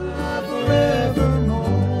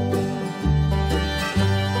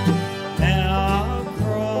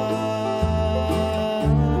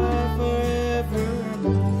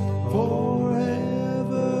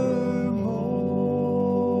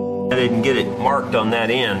 I didn't get it marked on that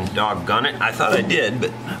end, doggone it. I thought I did,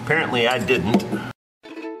 but apparently I didn't.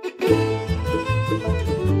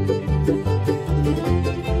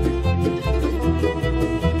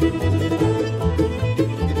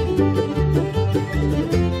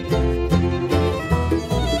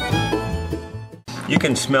 You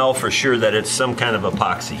can smell for sure that it's some kind of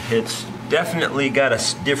epoxy. It's definitely got a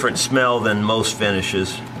different smell than most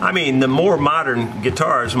finishes. I mean, the more modern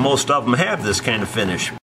guitars, most of them have this kind of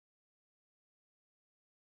finish.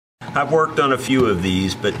 I've worked on a few of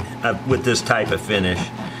these, but with this type of finish,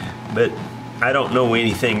 but I don't know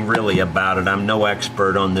anything really about it. I'm no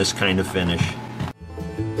expert on this kind of finish.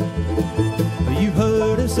 You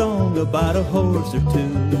heard a song about a horse or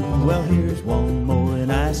two. Well, here's one more,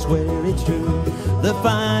 and I swear it's true. The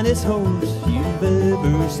finest horse you've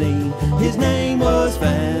ever seen. His name was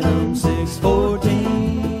Phantom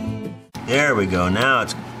 614. There we go. Now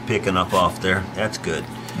it's picking up off there. That's good.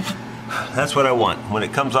 That's what I want. When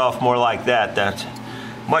it comes off more like that, that's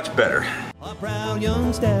much better. A proud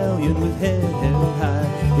young stallion with head held high,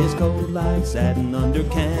 his coat like satin under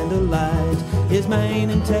candlelight, his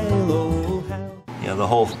mane and tail, oh how. Yeah, the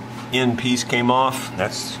whole end piece came off.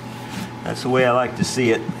 That's the way I like to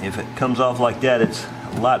see it. If it comes off like that, it's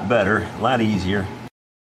a lot better, a lot easier.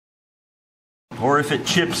 Or if it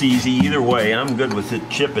chips easy, either way, I'm good with it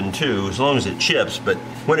chipping too, as long as it chips. But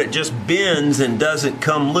when it just bends and doesn't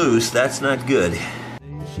come loose, that's not good.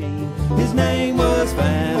 His name was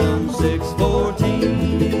Phantom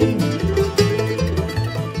 614.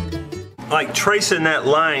 Like tracing that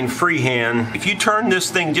line freehand, if you turn this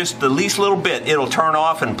thing just the least little bit, it'll turn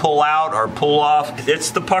off and pull out or pull off. It's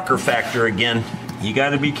the pucker factor again. You got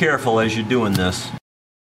to be careful as you're doing this.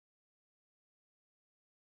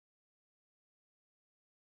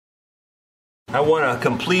 I want a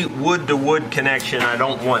complete wood-to-wood connection. I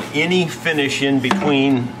don't want any finish in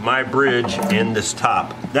between my bridge and this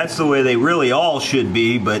top. That's the way they really all should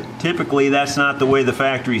be, but typically that's not the way the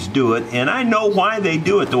factories do it. And I know why they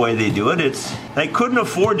do it the way they do it. They couldn't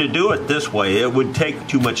afford to do it this way. It would take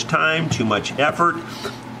too much time, too much effort,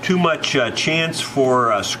 too much chance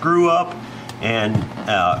for a screw-up and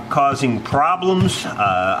causing problems.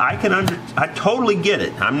 I totally get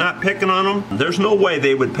it. I'm not picking on them. There's no way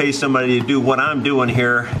they would pay somebody to do what I'm doing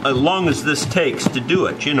here, as long as this takes to do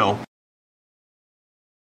it, you know.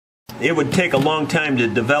 It would take a long time to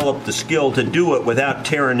develop the skill to do it without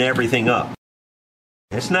tearing everything up.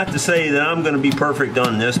 It's not to say that I'm going to be perfect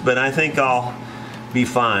on this, but I think I'll be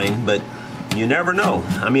fine, but you never know.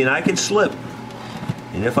 I mean, I could slip,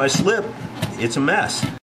 and if I slip, it's a mess.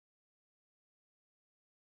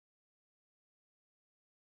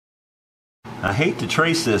 I hate to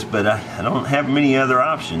trace this, but I don't have many other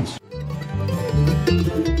options.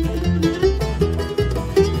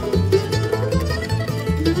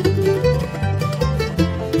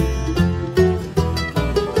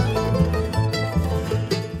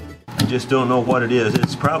 I just don't know what it is.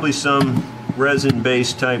 It's probably some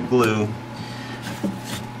resin-based type glue,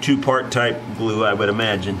 two-part type glue, I would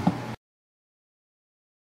imagine.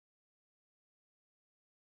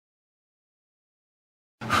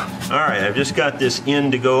 Alright, I've just got this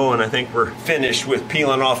in to go, and I think we're finished with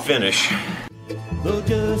peeling off finish. Though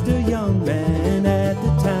just a young man at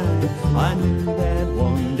the time, I knew that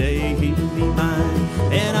one day he'd be mine,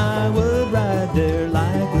 and I would ride there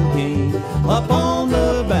like a king, up on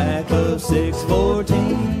the back of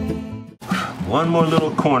 614. One more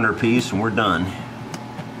little corner piece and we're done.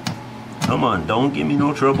 Come on, don't give me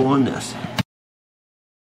no trouble on this.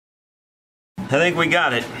 I think we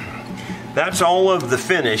got it. That's all of the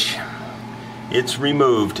finish. It's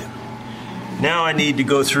removed. Now I need to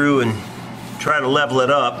go through and try to level it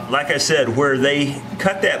up. Like I said, where they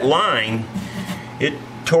cut that line, it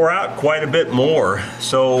tore out quite a bit more.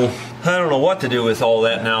 So I don't know what to do with all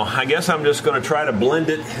that now. I guess I'm just going to try to blend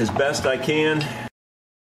it as best I can.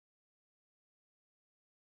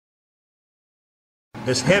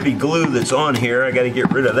 This heavy glue that's on here, I got to get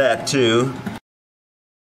rid of that too.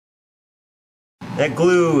 That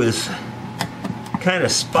glue is kind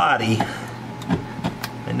of spotty.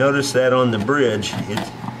 I noticed that on the bridge.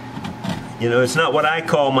 It's not what I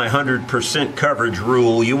call my 100% coverage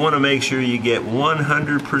rule. You want to make sure you get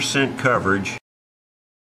 100% coverage.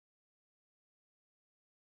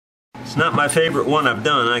 It's not my favorite one I've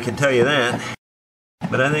done, I can tell you that.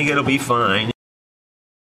 but I think it'll be fine.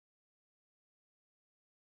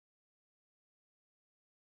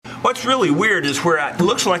 What's really weird is where it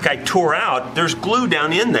looks like I tore out, there's glue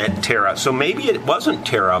down in that tear out. So maybe it wasn't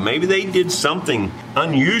tear out. Maybe they did something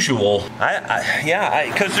unusual.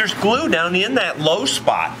 Because there's glue down in that low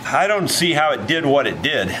spot. I don't see how it did what it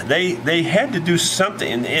did. They had to do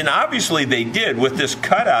something, and obviously they did with this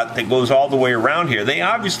cutout that goes all the way around here. They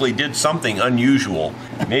obviously did something unusual.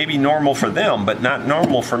 Maybe normal for them, but not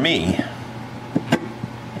normal for me.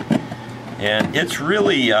 And it's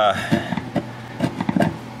really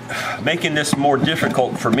making this more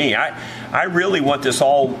difficult for me. I really want this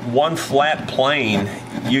all one flat plane.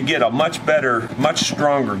 You get a much better, much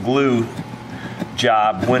stronger glue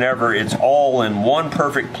job whenever it's all in one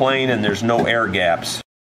perfect plane and there's no air gaps.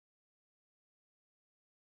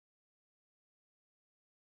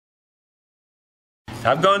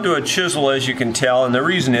 I've gone to a chisel, as you can tell, and the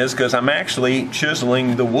reason is because I'm actually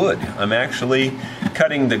chiseling the wood. I'm actually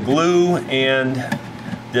cutting the glue and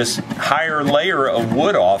this higher layer of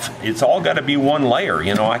wood off. It's all got to be one layer.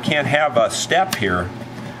 You know, I can't have a step here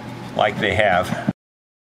like they have.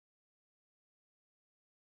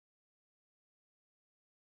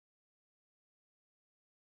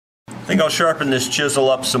 I think I'll sharpen this chisel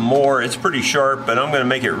up some more. It's pretty sharp, but I'm going to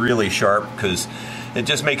make it really sharp because it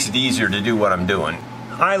just makes it easier to do what I'm doing.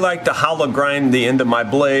 I like to hollow grind the end of my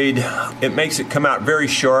blade. It makes it come out very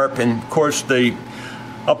sharp, and of course the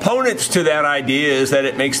opponents to that idea is that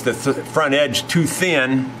it makes the front edge too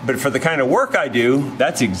thin, but for the kind of work I do,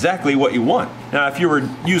 that's exactly what you want. Now, if you were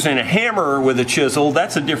using a hammer with a chisel,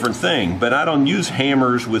 that's a different thing, but I don't use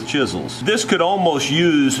hammers with chisels. This could almost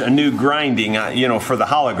use a new grinding, you know, for the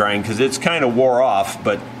hollow grind, because it's kind of wore off,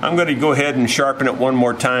 but I'm going to go ahead and sharpen it one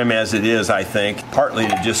more time as it is, I think, partly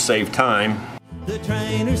to just save time. The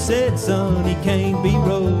trainer said, son, he can't be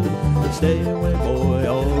rode. Stay away, boy,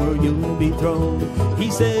 or you'll be thrown.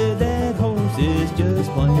 He said that horse is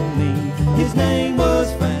just plain mean. His name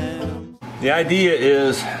was Phantom. The idea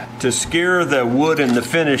is to scare the wood and the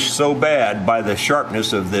finish so bad by the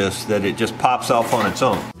sharpness of this that it just pops off on its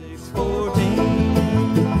own. 614.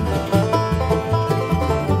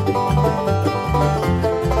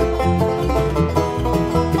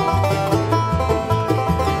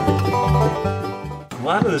 A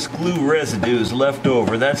lot of this glue residue is left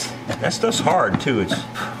over. That stuff's hard too. It's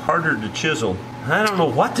harder to chisel. I don't know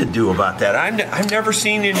what to do about that. I've never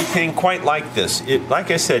seen anything quite like this.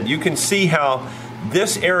 Like I said, you can see how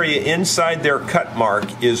this area inside their cut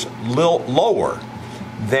mark is lower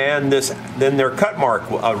than their cut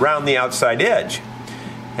mark around the outside edge.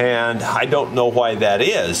 And I don't know why that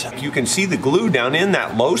is. You can see the glue down in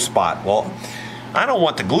that low spot. Well, I don't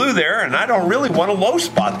want the glue there, and I don't really want a low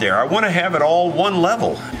spot there. I want to have it all one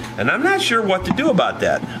level, and I'm not sure what to do about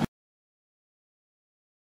that.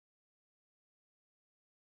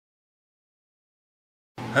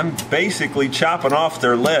 I'm basically chopping off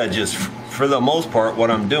their ledge is for the most part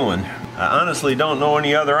what I'm doing. I honestly don't know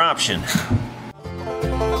any other option.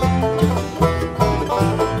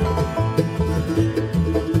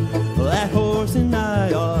 That horse and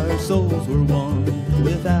I, our souls were one.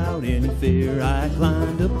 Without any fear, I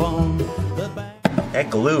climbed upon the back. That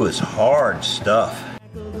glue is hard stuff.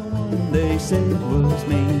 The one they said was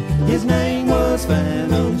me. His name was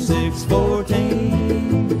Phantom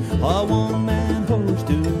 614. A one-man horse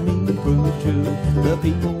to me proved true. The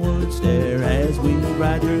people would stare as we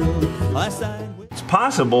ride through. It's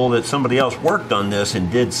possible that somebody else worked on this and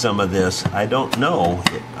did some of this. I don't know.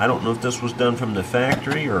 I don't know if this was done from the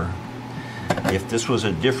factory or if this was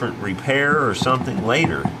a different repair or something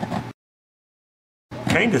later.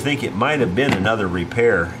 I kind of think it might have been another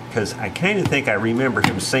repair, because I kind of think I remember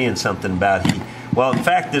him saying something about well, in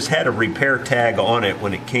fact, this had a repair tag on it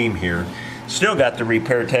when it came here. Still got the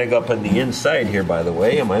repair tag up on the inside here, by the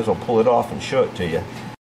way. I might as well pull it off and show it to you.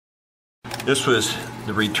 This was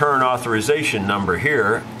the return authorization number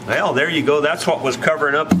here. Well, there you go. That's what was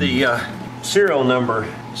covering up the serial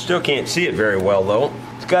number. Still can't see it very well, though.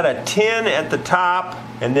 It's got a 10 at the top,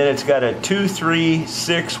 and then it's got a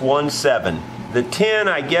 23617. The 10,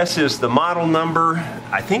 I guess, is the model number.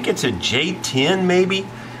 I think it's a J10, maybe.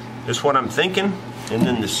 That's what I'm thinking. And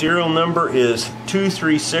then the serial number is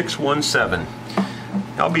 23617.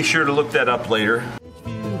 I'll be sure to look that up later.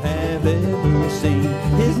 You have ever seen.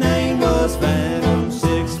 His name was Phantom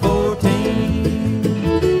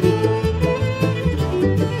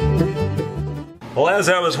 614. Well, as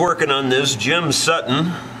I was working on this, Jim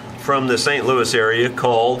Sutton from the St. Louis area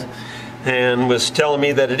called and was telling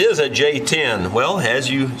me that it is a J10. Well, as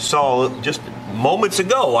you saw just moments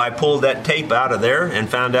ago I pulled that tape out of there and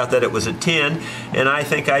found out that it was a 10, and I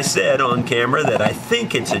think I said on camera that I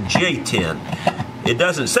think it's a J10. It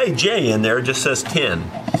doesn't say J in there, it just says 10.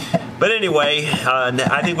 But anyway,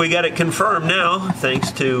 I think we got it confirmed now,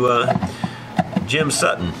 thanks to Jim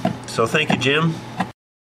Sutton. So thank you, Jim.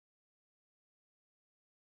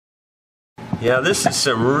 Yeah, this is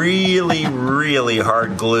some really, really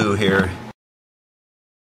hard glue here.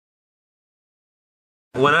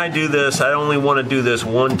 When I do this, I only want to do this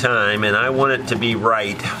one time, and I want it to be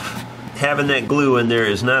right. Having that glue in there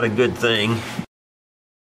is not a good thing.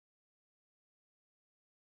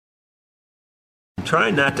 I'm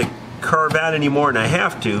trying not to carve out any more than I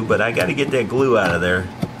have to, but I got to get that glue out of there.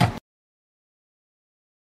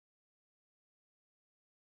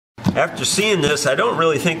 After seeing this, I don't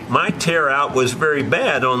really think my tear out was very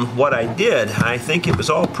bad on what I did. I think it was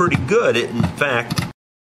all pretty good. In fact,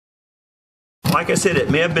 like I said, it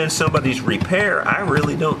may have been somebody's repair. I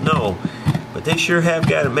really don't know. But they sure have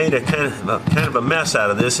made a kind of a mess out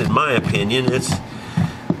of this, in my opinion. It's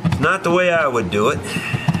not the way I would do it.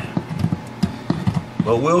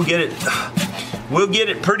 But we'll get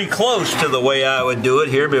it pretty close to the way I would do it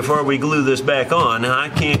here before we glue this back on. Now, I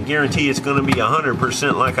can't guarantee it's going to be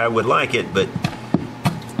 100% like I would like it, but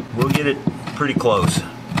we'll get it pretty close.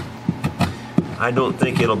 I don't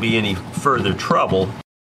think it'll be any further trouble.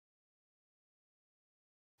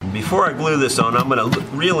 Before I glue this on, I'm going to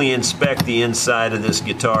really inspect the inside of this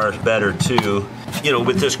guitar better too. You know,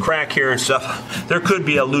 with this crack here and stuff, there could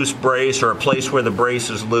be a loose brace or a place where the brace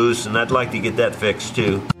is loose, and I'd like to get that fixed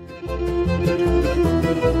too.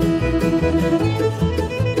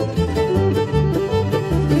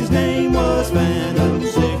 His name was Phantom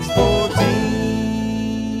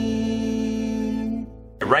 614.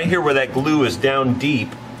 Right here where that glue is down deep,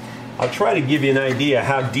 I'll try to give you an idea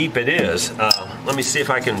how deep it is. Let me see if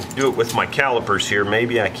I can do it with my calipers here.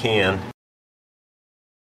 Maybe I can.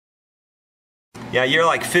 Yeah, you're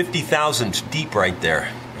like 50 thousandths deep right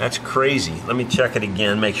there. That's crazy. Let me check it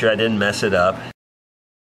again, make sure I didn't mess it up.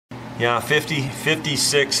 Yeah, 50,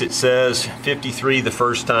 56 it says, 53 the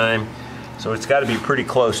first time. So it's got to be pretty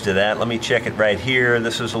close to that. Let me check it right here.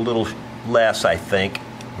 This is a little less, I think.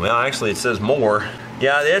 Well, actually it says more.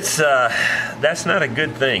 Yeah, that's not a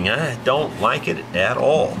good thing. I don't like it at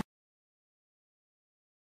all.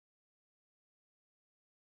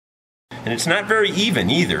 And it's not very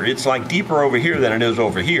even either. It's like deeper over here than it is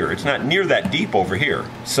over here. It's not near that deep over here.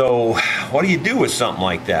 So what do you do with something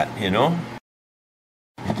like that, you know?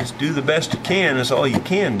 You just do the best you can, is all you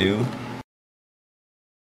can do.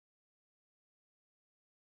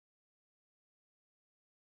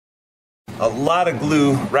 A lot of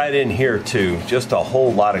glue right in here too. Just a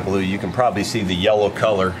whole lot of glue. You can probably see the yellow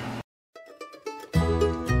color.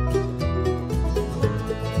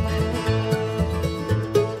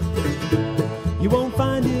 You won't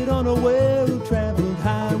find it on a well-traveled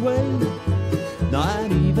highway,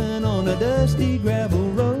 not even on a dusty gravel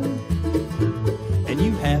road. And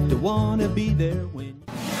you have to want to be there when...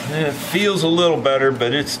 It feels a little better,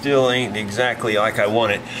 but it still ain't exactly like I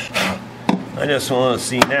want it. I just want to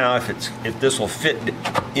see now if this will fit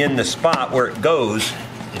in the spot where it goes,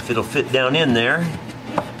 if it'll fit down in there,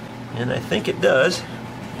 and I think it does.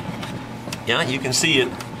 Yeah, you can see it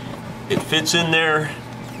fits in there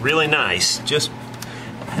really nice.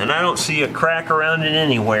 And I don't see a crack around it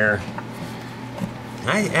anywhere.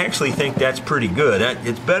 I actually think that's pretty good.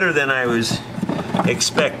 It's better than I was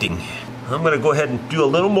expecting. I'm going to go ahead and do a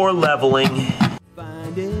little more leveling.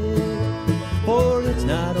 Find it, for it's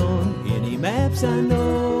not on any maps I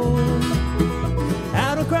know.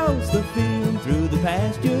 Out across the field, through the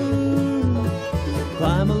pasture,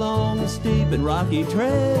 climb along a steep and rocky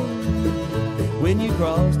trail. When you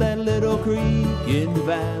cross that little creek in the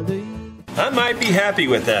valley, I might be happy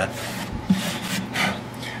with that.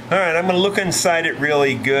 All right, I'm going to look inside it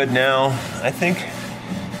really good now.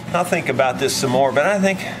 I'll think about this some more, but I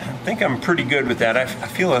think I'm pretty good with that. I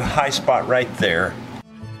feel a high spot right there.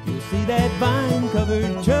 you'll see that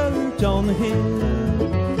vine-covered church on the hill.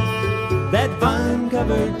 That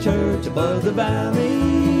vine-covered church above the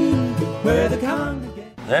valley, where the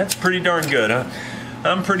congregation... That's pretty darn good, huh?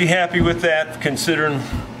 I'm pretty happy with that, considering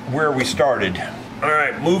where we started. All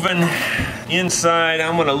right, moving inside,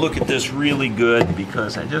 I'm going to look at this really good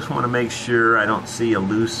because I just want to make sure I don't see a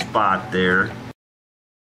loose spot there.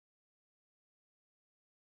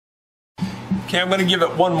 Okay, I'm going to give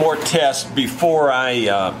it one more test before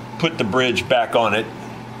I put the bridge back on it.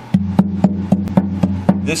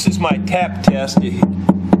 This is my tap test. I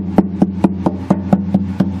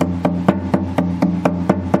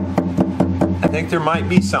think there might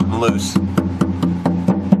be something loose.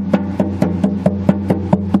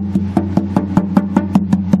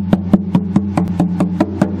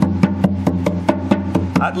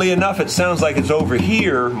 Oddly enough, it sounds like it's over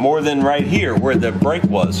here more than right here where the brake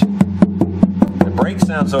was. The brake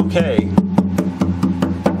sounds okay.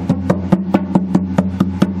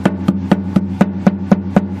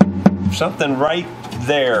 Something right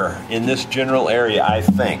there in this general area, I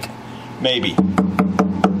think. Maybe.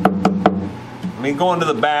 Let me go into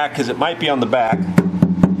the back because it might be on the back.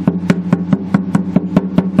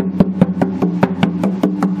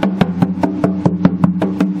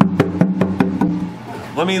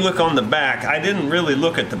 Let me look on the back. I didn't really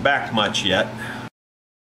look at the back much yet.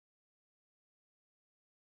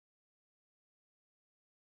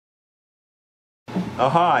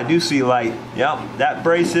 Aha, I do see light. Yep, that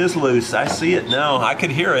brace is loose. I see it now. I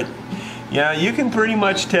could hear it. Yeah, you can pretty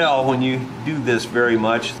much tell when you do this very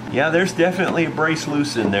much. Yeah, there's definitely a brace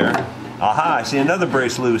loose in there. Aha, I see another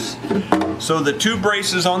brace loose. So the two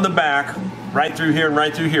braces on the back, right through here and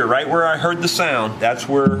right through here, right where I heard the sound, that's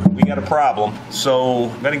where we got a problem. So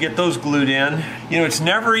gotta get those glued in. You know, it's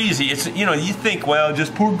never easy. It's, you know, you think, well,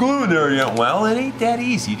 just pour glue in there. Yeah, well, it ain't that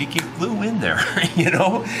easy to get glue in there. You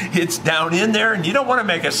know, it's down in there and you don't want to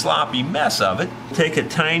make a sloppy mess of it. Take a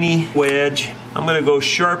tiny wedge. I'm gonna go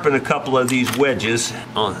sharpen a couple of these wedges.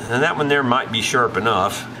 Oh, and that one there might be sharp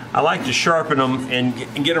enough. I like to sharpen them and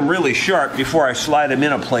get them really sharp before I slide them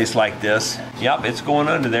in a place like this. Yep, it's going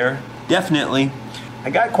under there. Definitely. I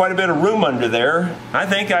got quite a bit of room under there. I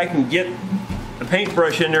think I can get the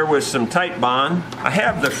paintbrush in there with some Titebond. I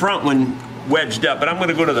have the front one wedged up, but I'm going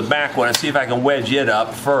to go to the back one and see if I can wedge it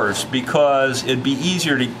up first because it'd be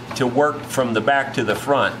easier to work from the back to the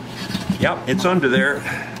front. Yep, it's under there.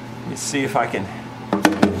 Let me see if I can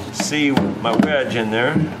see my wedge in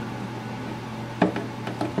there.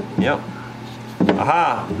 Yep.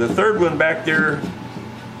 Aha, the third one back there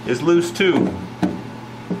is loose too.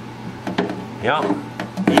 Yep,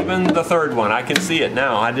 even the third one. I can see it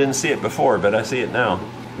now. I didn't see it before, but I see it now.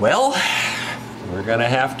 Well, we're gonna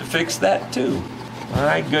have to fix that too.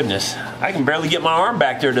 My goodness, I can barely get my arm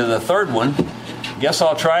back there to the third one. Guess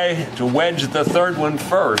I'll try to wedge the third one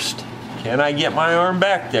first. Can I get my arm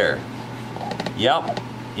back there? Yep,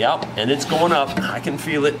 yep, and it's going up. I can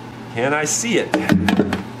feel it. Can I see it?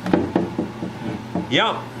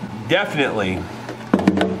 Yep, definitely.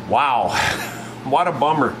 Wow, what a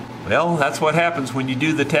bummer. Well, that's what happens when you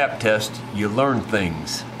do the tap test. You learn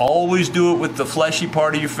things. Always do it with the fleshy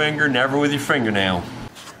part of your finger, never with your fingernail.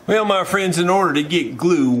 Well, my friends, in order to get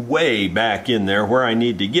glue way back in there where I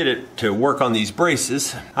need to get it to work on these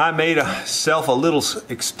braces, I made myself a little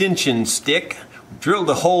extension stick, drilled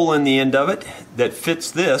a hole in the end of it that fits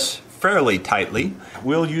this fairly tightly.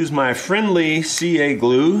 We'll use my friendly CA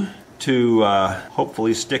glue to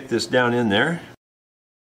hopefully stick this down in there.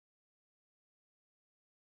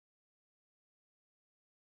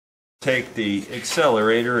 Take the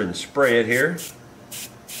accelerator and spray it here.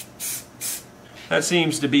 That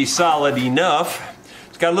seems to be solid enough.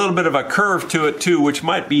 It's got a little bit of a curve to it too, which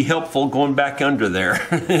might be helpful going back under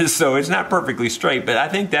there. So it's not perfectly straight, but I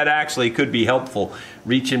think that actually could be helpful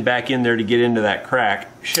reaching back in there to get into that crack.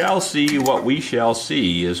 Shall see what we shall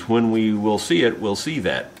see is when we will see it, we'll see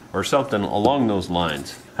that. Or something along those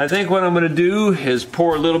lines. I think what I'm going to do is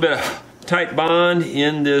pour a little bit of Titebond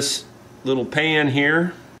in this little pan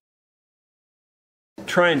here.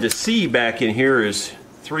 Trying to see back in here is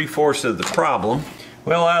 3/4 of the problem.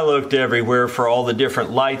 Well, I looked everywhere for all the different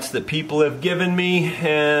lights that people have given me,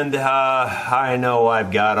 and I know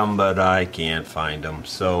I've got them, but I can't find them.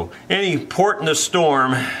 So, any port in the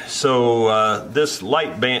storm, so this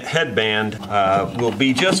light headband will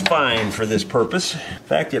be just fine for this purpose. In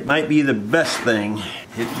fact, it might be the best thing.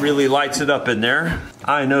 It really lights it up in there.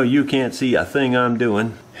 I know you can't see a thing I'm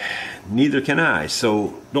doing. Neither can I,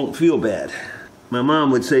 so don't feel bad. My mom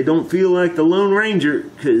would say, don't feel like the Lone Ranger,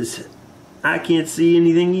 because I can't see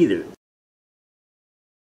anything either.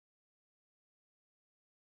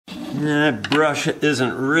 That brush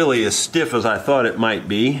isn't really as stiff as I thought it might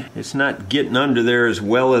be. It's not getting under there as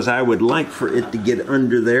well as I would like for it to get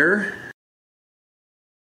under there.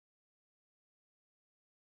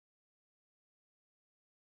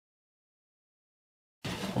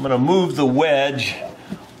 I'm going to move the wedge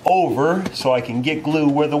over so I can get glue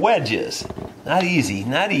where the wedge is. Not easy,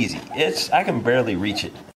 not easy. I can barely reach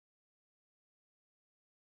it.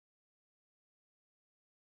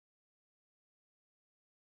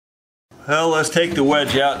 Well, let's take the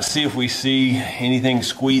wedge out and see if we see anything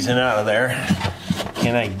squeezing out of there.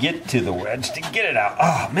 Can I get to the wedge to get it out?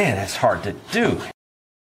 Oh man, that's hard to do.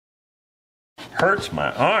 Hurts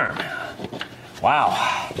my arm.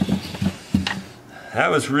 Wow.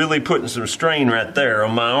 That was really putting some strain right there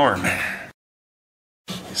on my arm.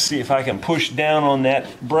 Let's see if I can push down on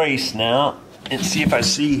that brace now. and see if I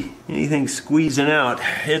see anything squeezing out.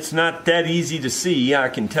 It's not that easy to see, I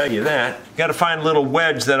can tell you that. Got to find a little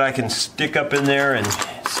wedge that I can stick up in there and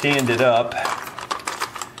stand it up.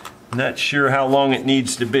 Not sure how long it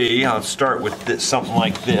needs to be. I'll start with this, something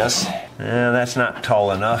like this. That's not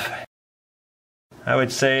tall enough. I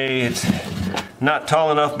would say it's not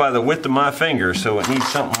tall enough by the width of my finger, so it needs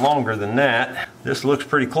something longer than that. This looks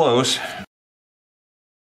pretty close.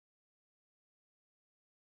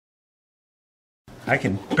 I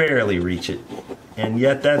can barely reach it, and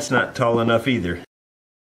yet that's not tall enough either.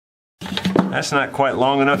 That's not quite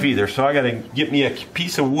long enough either, so I gotta get me a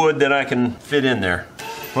piece of wood that I can fit in there.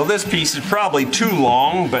 Well, this piece is probably too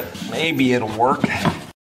long, but maybe it'll work.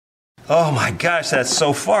 Oh my gosh, that's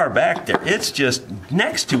so far back there. It's just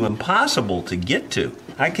next to impossible to get to.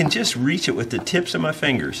 I can just reach it with the tips of my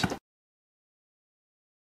fingers.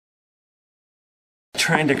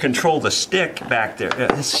 Trying to control the stick back there,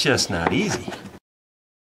 it's just not easy.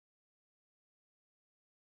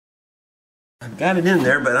 I've got it in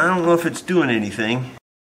there, but I don't know if it's doing anything.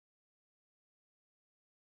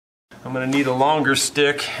 I'm going to need a longer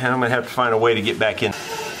stick, and I'm going to have to find a way to get back in.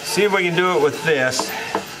 See if we can do it with this.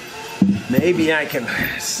 Maybe I can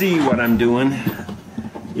see what I'm doing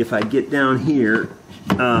if I get down here.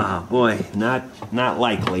 Oh boy, not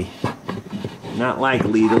likely. Not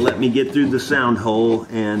likely to let me get through the sound hole,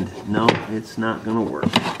 and no, it's not going to work.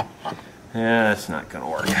 Yeah, it's not going to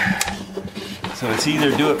work. So it's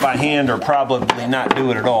either do it by hand or probably not do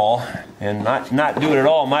it at all. And not do it at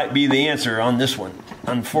all might be the answer on this one,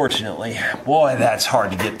 unfortunately. Boy, that's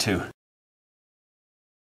hard to get to.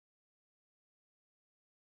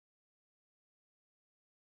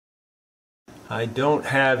 I don't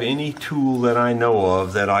have any tool that I know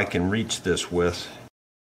of that I can reach this with.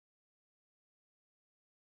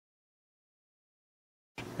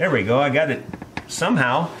 There we go, I got it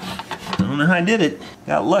somehow. I don't know how I did it.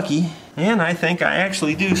 Got lucky. And I think I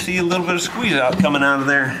actually do see a little bit of squeeze out coming out of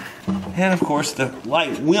there. And of course the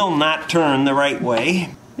light will not turn the right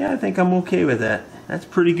way. Yeah, I think I'm okay with that. That's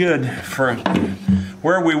pretty good for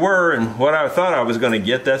where we were and what I thought I was going to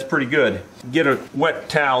get. That's pretty good. Get a wet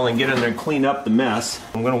towel and get in there and clean up the mess.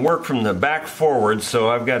 I'm going to work from the back forward, so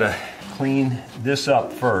I've got to clean this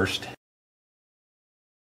up first.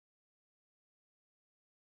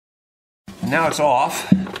 Now it's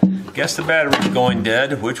off. Guess the battery's going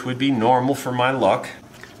dead, which would be normal for my luck.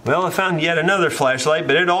 Well, I found yet another flashlight,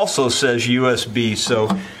 but it also says USB, so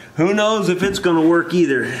who knows if it's going to work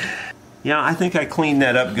either. Yeah, I think I cleaned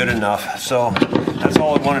that up good enough, so that's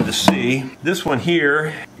all I wanted to see. This one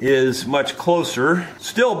here is much closer.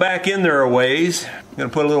 Still back in there a ways. I'm going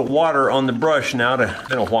to put a little water on the brush now to,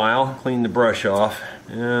 in a while, clean the brush off.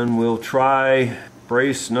 And we'll try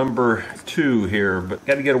brace number 2 here, but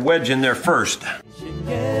got to get a wedge in there first.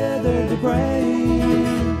 Gathered the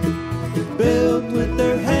grain, built with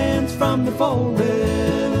their hands from the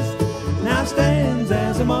forest, now stands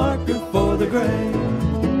as a marker for the grain.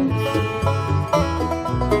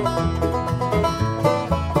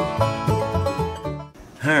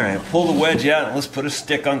 Alright, pull the wedge out and let's put a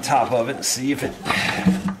stick on top of it and see if it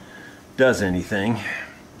does anything.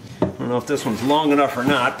 I don't know if this one's long enough or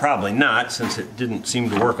not. Probably not, since it didn't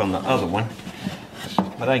seem to work on the other one.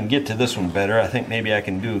 But I can get to this one better. I think maybe I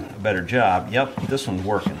can do a better job. Yep, this one's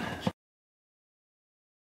working.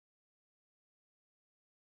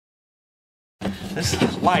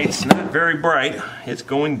 This light's not very bright. It's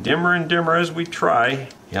going dimmer and dimmer as we try.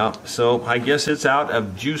 Yep, so I guess it's out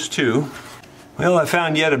of juice too. Well, I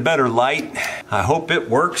found yet a better light. I hope it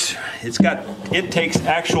works. It takes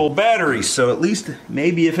actual batteries, so at least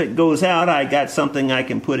maybe if it goes out, I got something I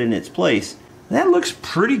can put in its place. That looks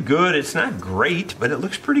pretty good. It's not great, but it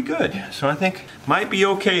looks pretty good. So I think might be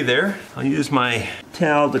okay there. I'll use my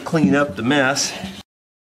towel to clean up the mess.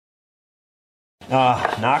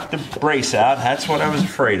 Knock the brace out. That's what I was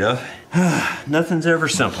afraid of. Nothing's ever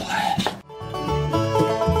simple.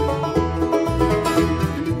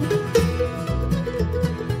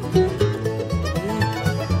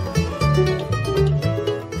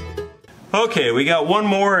 Okay, we got one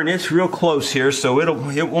more and it's real close here, so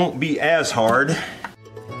it won't be as hard.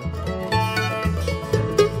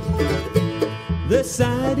 The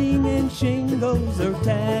siding and shingles are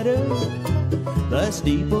tattered, the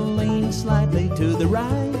steeple leans slightly to the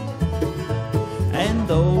right, and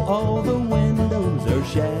though all the windows are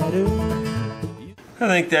shattered. I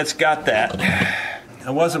think that's got that.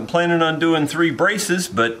 I wasn't planning on doing 3 braces,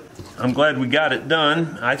 but I'm glad we got it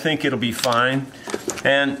done. I think it'll be fine.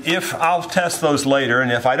 And if I'll test those later,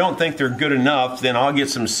 and if I don't think they're good enough, then I'll get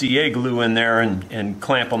some CA glue in there and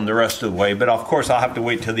clamp them the rest of the way. But of course I'll have to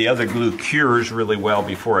wait till the other glue cures really well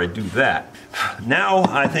before I do that. Now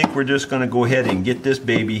I think we're just going to go ahead and get this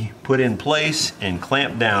baby put in place and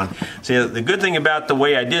clamp down. See, the good thing about the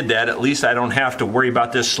way I did that, at least I don't have to worry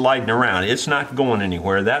about this sliding around. It's not going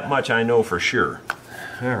anywhere. That much I know for sure.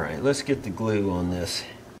 All right, let's get the glue on this.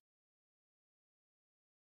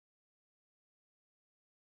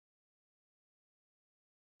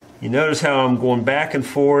 You notice how I'm going back and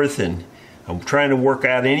forth and I'm trying to work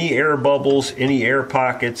out any air bubbles, any air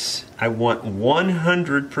pockets. I want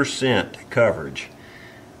 100% coverage.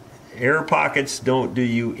 Air pockets don't do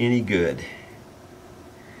you any good.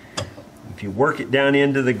 If you work it down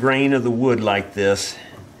into the grain of the wood like this,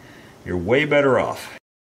 you're way better off.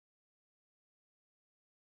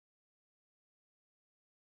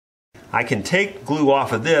 I can take glue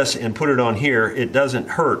off of this and put it on here. It doesn't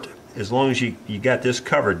hurt as long as you got this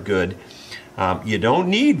covered good. You don't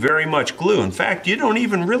need very much glue. In fact, you don't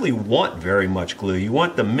even really want very much glue. You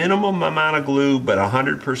want the minimum amount of glue, but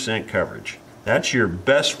 100% coverage. That's your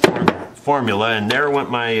best formula. And there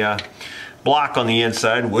went my block on the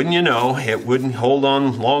inside. Wouldn't you know, it wouldn't hold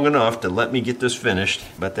on long enough to let me get this finished.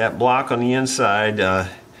 But that block on the inside, I'm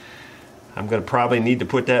going to probably need to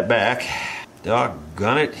put that back.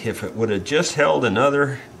 Doggone it, if it would have just held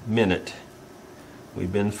another minute,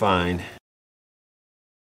 we've been fine.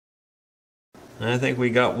 I think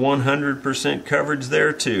we got 100% coverage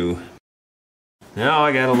there too. Now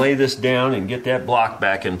I gotta lay this down and get that block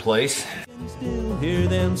back in place. Still hear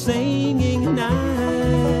them singing at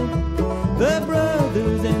night. The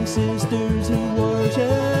brothers and sisters who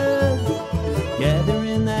worship gather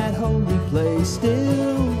in that holy place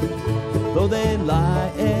still, though they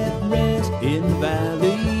lie at rest in the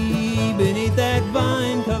valley beneath that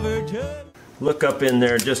vine-covered church. Look up in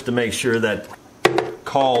there just to make sure that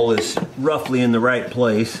caul is roughly in the right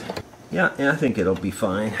place. Yeah, I think it'll be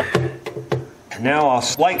fine. Now I'll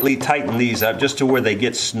slightly tighten these up just to where they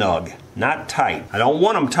get snug. Not tight. I don't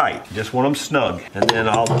want them tight, just want them snug. And then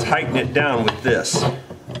I'll tighten it down with this.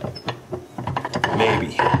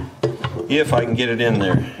 Maybe. If I can get it in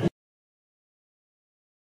there.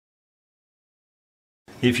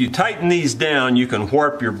 If you tighten these down, you can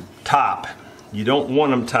warp your top. You don't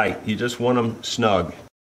want them tight, you just want them snug.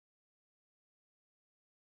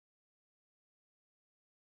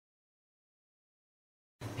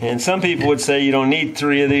 And some people would say you don't need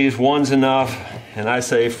 3 of these, one's enough. And I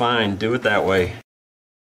say fine, do it that way.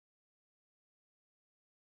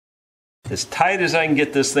 As tight as I can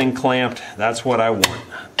get this thing clamped, that's what I want.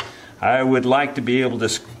 I would like to be able to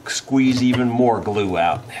squeeze even more glue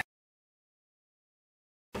out.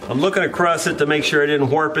 I'm looking across it to make sure I didn't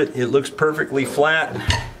warp it. It looks perfectly flat.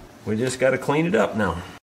 We just got to clean it up now.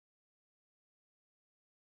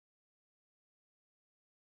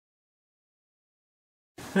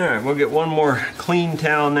 Alright, we'll get one more clean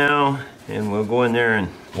towel now and we'll go in there and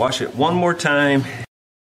wash it one more time.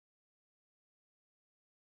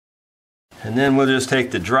 And then we'll just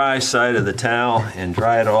take the dry side of the towel and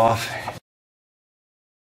dry it off.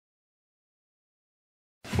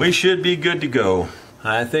 We should be good to go.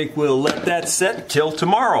 I think we'll let that set till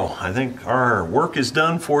tomorrow. I think our work is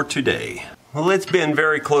done for today. Well, it's been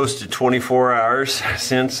very close to 24 hours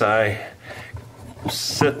since I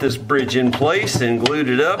set this bridge in place and glued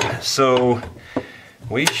it up, so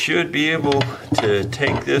we should be able to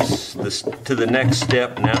take this to the next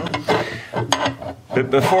step now. But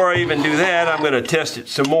before I even do that, I'm going to test it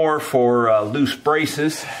some more for loose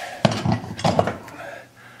braces.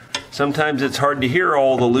 Sometimes it's hard to hear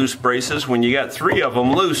all the loose braces when you got 3 of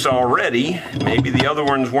them loose already. Maybe the other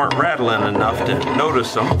ones weren't rattling enough to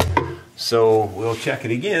notice them. So we'll check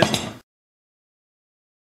it again.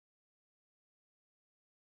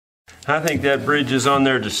 I think that bridge is on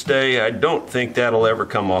there to stay. I don't think that'll ever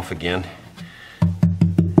come off again.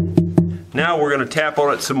 Now we're going to tap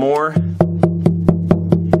on it some more.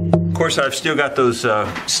 Of course, I've still got those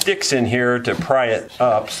sticks in here to pry it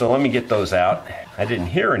up, so let me get those out. I didn't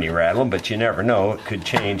hear any rattling, but you never know. It could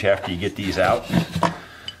change after you get these out.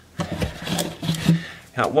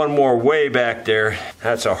 Got one more way back there.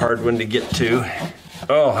 That's a hard one to get to.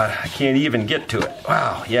 Oh, I can't even get to it.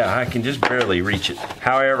 Wow, yeah, I can just barely reach it.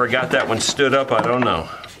 How I ever got that one stood up, I don't know.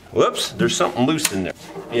 Whoops, there's something loose in there.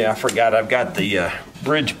 Yeah, I forgot I've got the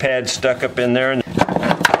bridge pad stuck up in there.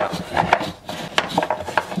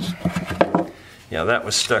 Yeah, that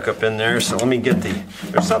was stuck up in there, so let me get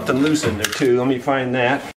there's something loose in there too. Let me find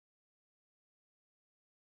that.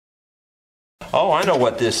 Oh, I know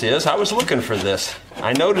what this is. I was looking for this.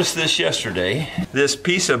 I noticed this yesterday. This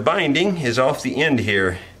piece of binding is off the end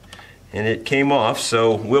here, and it came off,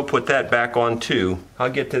 so we'll put that back on too. I'll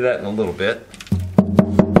get to that in a little bit.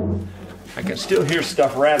 I can still hear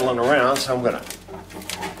stuff rattling around, so I'm gonna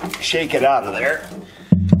shake it out of there.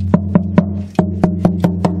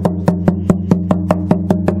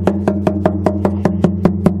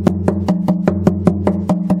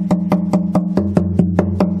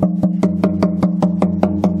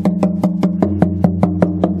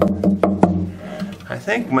 I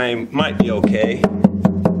think might be okay.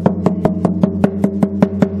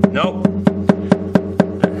 Nope.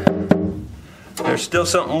 There's still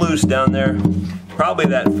something loose down there. Probably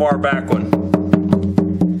that far back one.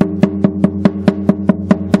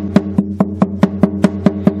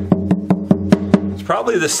 It's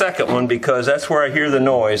probably the second one because that's where I hear the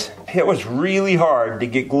noise. It was really hard to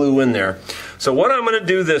get glue in there. So what I'm going to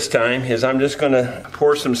do this time is I'm just going to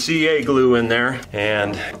pour some CA glue in there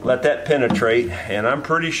and let that penetrate, and I'm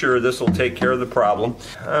pretty sure this will take care of the problem.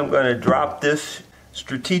 I'm going to drop this,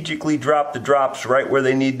 strategically drop the drops right where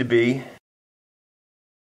they need to be.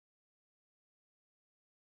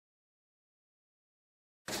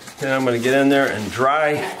 Then I'm going to get in there and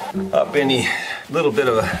dry up any little bit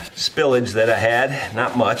of a spillage that I had,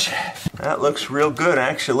 not much. That looks real good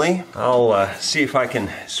actually. I'll see if I can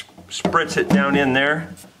spritz it down in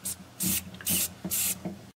there.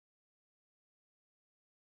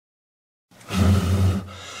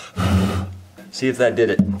 See if that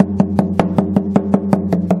did it.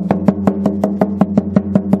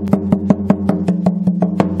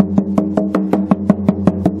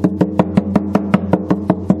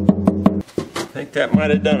 I think that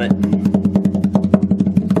might have done it.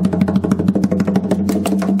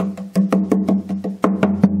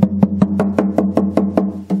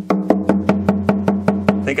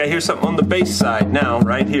 I think I hear something on the base side now,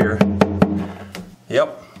 right here.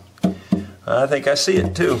 Yep, I think I see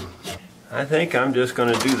it too. I think I'm just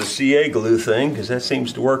going to do the CA glue thing because that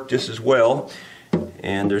seems to work just as well.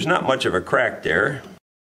 And there's not much of a crack there.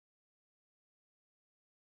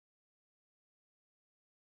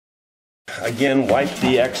 Again, wipe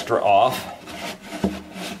the extra off.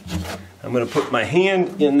 I'm going to put my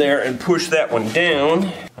hand in there and push that one down.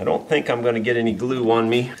 I don't think I'm going to get any glue on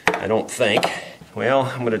me. I don't think. Well,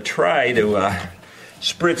 I'm going to try to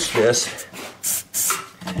spritz this.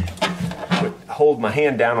 Hold my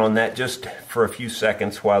hand down on that just for a few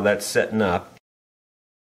seconds while that's setting up.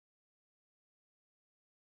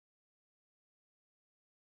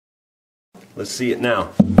 Let's see it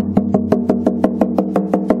now.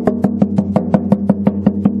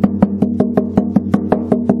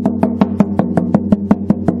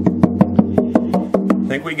 I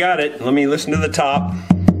think we got it. Let me listen to the top.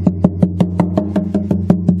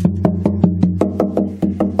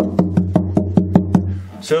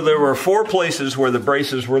 So there were 4 places where the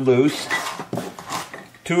braces were loose.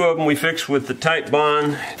 2 of them we fixed with the tight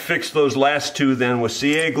bond. Fixed those last 2 then with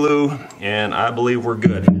CA glue, and I believe we're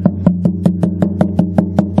good.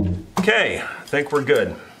 Okay, I think we're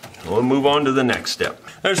good. We'll move on to the next step.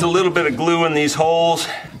 There's a little bit of glue in these holes,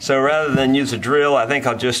 so rather than use a drill, I think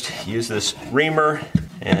I'll just use this reamer,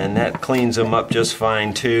 and that cleans them up just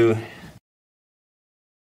fine too.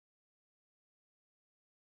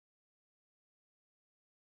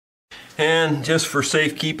 And just for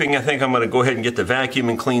safekeeping, I think I'm going to go ahead and get the vacuum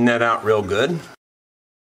and clean that out real good.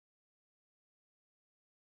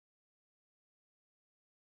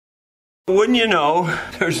 Wouldn't you know,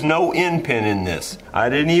 there's no end pin in this. I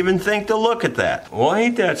didn't even think to look at that. Well,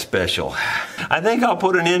 ain't that special? I think I'll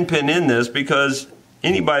put an end pin in this because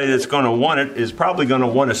anybody that's going to want it is probably going to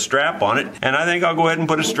want a strap on it. And I think I'll go ahead and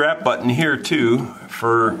put a strap button here too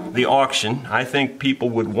for the auction. I think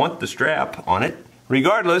people would want the strap on it.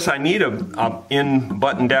 Regardless, I need a end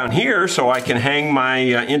button down here so I can hang my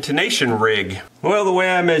intonation rig. Well, the way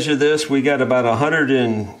I measure this, we got about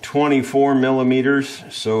 124 millimeters,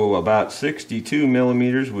 so about 62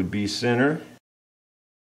 millimeters would be center.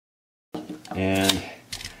 And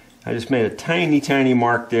I just made a tiny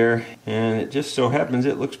mark there, and it just so happens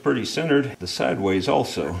it looks pretty centered the sideways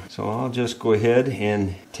also. So I'll just go ahead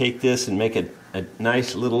and take this and make a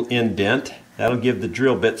nice little indent. That'll give the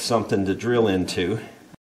drill bit something to drill into.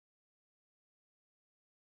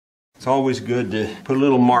 It's always good to put a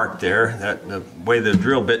little mark there, that the way the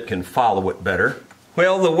drill bit can follow it better.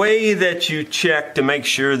 Well, the way that you check to make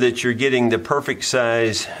sure that you're getting the perfect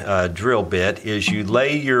size drill bit is you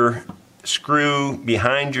lay your screw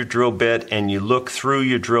behind your drill bit and you look through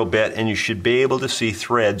your drill bit, and you should be able to see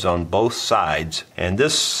threads on both sides. And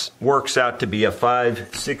this works out to be a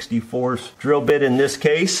 5/64 drill bit in this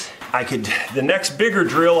case. The next bigger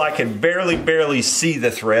drill, I could barely see the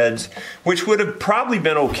threads, which would have probably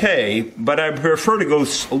been okay, but I prefer to go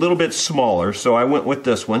a little bit smaller, so I went with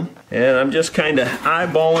this one. And I'm just kind of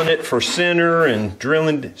eyeballing it for center and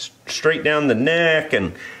drilling straight down the neck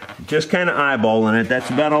and just kind of eyeballing it. That's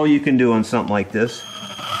about all you can do on something like this.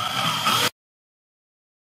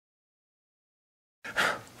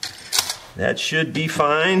 That should be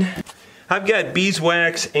fine. I've got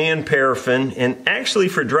beeswax and paraffin, and actually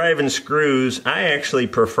for driving screws, I actually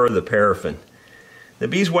prefer the paraffin. The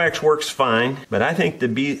beeswax works fine, but I think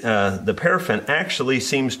the paraffin actually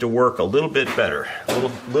seems to work a little bit better, a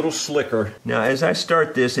little slicker. Now as I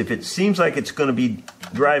start this, if it seems like it's going to be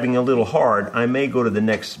driving a little hard, I may go to the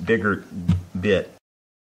next bigger bit.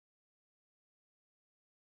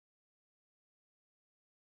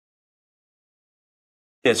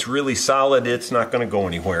 It's really solid, it's not going to go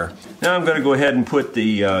anywhere. Now I'm going to go ahead and put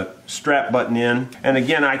the strap button in. And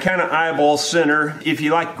again, I kind of eyeball center. If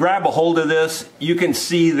you grab a hold of this, you can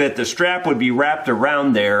see that the strap would be wrapped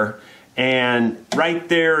around there. And right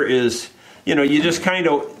there is, you just kind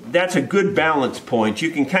of, that's a good balance point.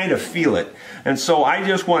 You can kind of feel it. And so I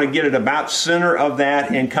just want to get it about center of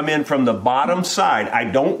that and come in from the bottom side. I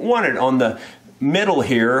don't want it on the middle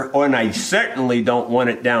here, and I certainly don't want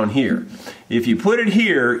it down here. If you put it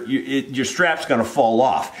here, your strap's going to fall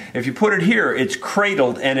off. If you put it here, it's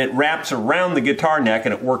cradled and it wraps around the guitar neck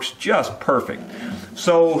and it works just perfect.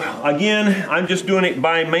 So again, I'm just doing it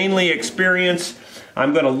by mainly experience.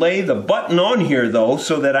 I'm going to lay the button on here though,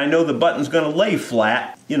 so that I know the button's going to lay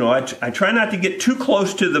flat. I try not to get too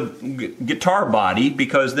close to the guitar body,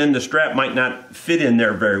 because then the strap might not fit in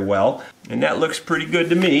there very well. And that looks pretty good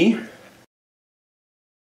to me.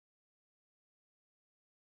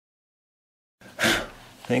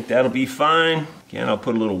 I think that'll be fine. Again, I'll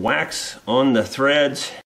put a little wax on the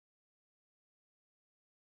threads.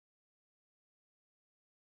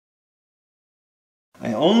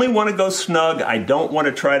 I only want to go snug. I don't want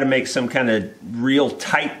to try to make some kind of real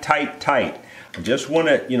tight. I just want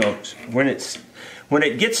to, when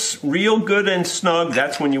it gets real good and snug,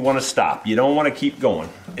 that's when you want to stop. You don't want to keep going.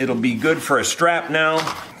 It'll be good for a strap now.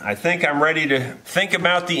 I think I'm ready to think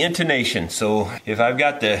about the intonation. So if I've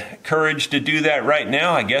got the courage to do that right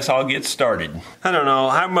now, I guess I'll get started. I don't know,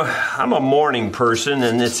 I'm a morning person,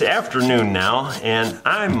 and it's afternoon now, and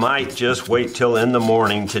I might just wait till in the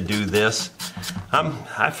morning to do this.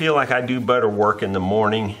 I feel like I do better work in the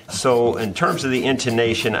morning. So in terms of the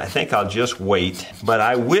intonation, I think I'll just wait. But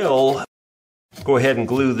I will go ahead and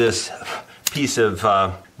glue this piece of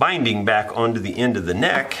binding back onto the end of the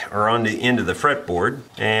neck, or on the end of the fretboard,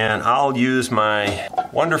 and I'll use my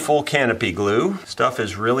wonderful canopy glue. Stuff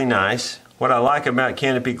is really nice. What I like about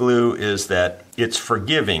canopy glue is that it's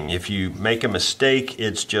forgiving. If you make a mistake,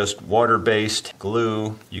 it's just water-based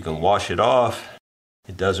glue. You can wash it off.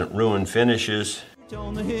 It doesn't ruin finishes.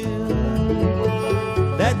 On the hill,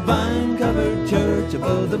 that vine-covered church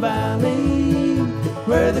above the valley,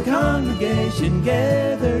 where the congregation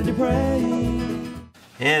gathered to pray.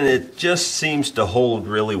 And it just seems to hold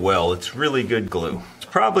really well. It's really good glue. It's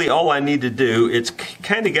probably all I need to do. It's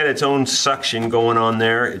kind of got its own suction going on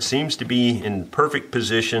there. It seems to be in perfect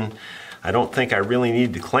position. I don't think I really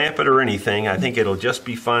need to clamp it or anything. I think it'll just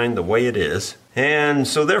be fine the way it is. And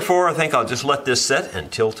so therefore, I think I'll just let this set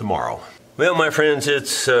until tomorrow. Well, my friends,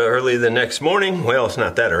 it's early the next morning. Well, it's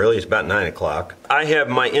not that early, it's about 9 o'clock. I have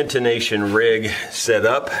my intonation rig set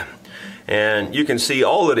up, and you can see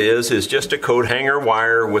all it is just a coat hanger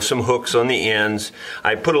wire with some hooks on the ends.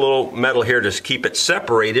 I put a little metal here to keep it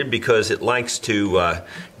separated because it likes to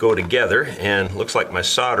go together, and looks like my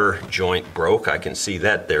solder joint broke. I can see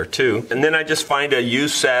that there too. And then I just find a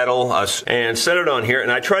used saddle and set it on here,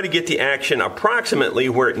 and I try to get the action approximately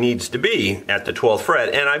where it needs to be at the 12th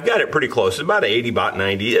fret, and I've got it pretty close. It's about 80, about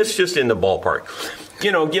 90. It's just in the ballpark.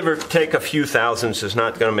 Give or take a few thousandths is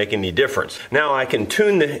not going to make any difference. Now I can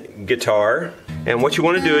tune the guitar, and what you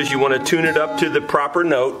want to do is you want to tune it up to the proper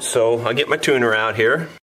note. So I'll get my tuner out here.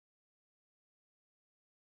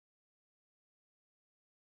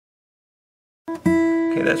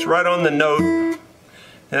 Okay, that's right on the note.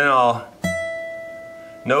 Then I'll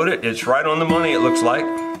note it. It's right on the money, it looks like.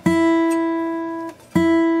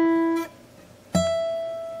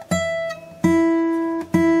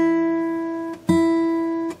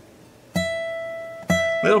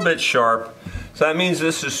 A little bit sharp. So that means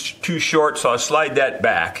this is too short, so I'll slide that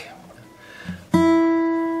back.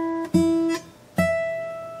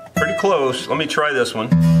 Pretty close. Let me try this one.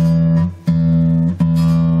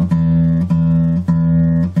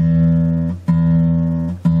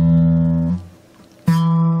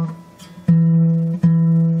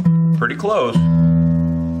 close.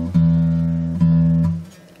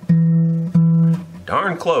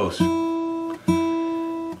 Darn close.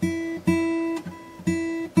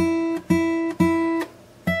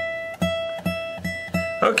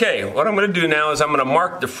 Okay, what I'm going to do now is I'm going to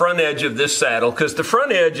mark the front edge of this saddle, because the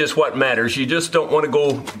front edge is what matters. You just don't want to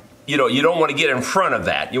go, you don't want to get in front of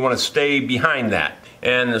that. You want to stay behind that.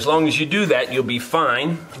 And as long as you do that, you'll be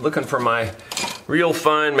fine. Looking for my real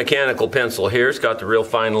fine mechanical pencil here. It's got the real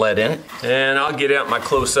fine lead in it. And I'll get out my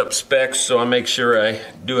close-up specs so I make sure I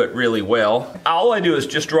do it really well. All I do is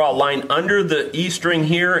just draw a line under the E-string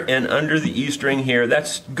here and under the E-string here.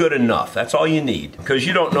 That's good enough. That's all you need. Because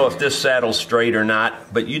you don't know if this saddle's straight or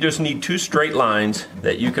not, but you just need 2 straight lines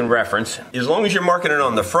that you can reference. As long as you're marking it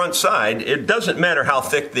on the front side, it doesn't matter how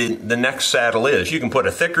thick the next saddle is. You can put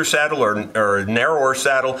a thicker saddle or a narrower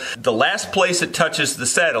saddle. The last place it touches the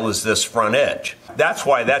saddle is this front edge. That's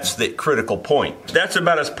why that's the critical point. That's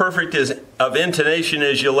about as perfect of intonation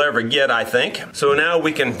as you'll ever get, I think. So now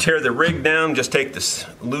we can tear the rig down, just take this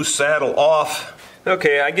loose saddle off.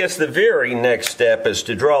 Okay, I guess the very next step is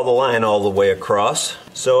to draw the line all the way across.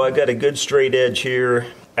 So I've got a good straight edge here.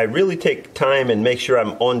 I really take time and make sure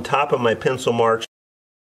I'm on top of my pencil marks.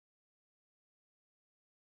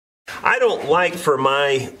 I don't like for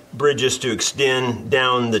my bridges to extend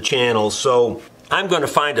down the channel, so I'm going to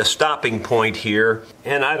find a stopping point here,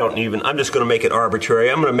 and I'm just going to make it arbitrary.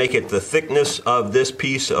 I'm going to make it the thickness of this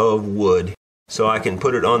piece of wood. So I can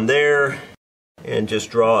put it on there and just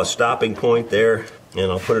draw a stopping point there,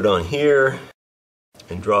 and I'll put it on here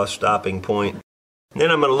and draw a stopping point.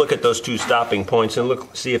 Then I'm going to look at those 2 stopping points and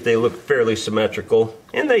see if they look fairly symmetrical,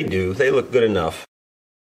 and they do. They look good enough.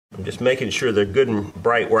 I'm just making sure they're good and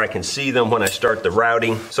bright where I can see them when I start the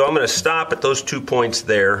routing. So I'm going to stop at those 2 points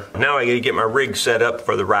there. Now I got to get my rig set up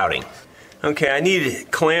for the routing. Okay, I need a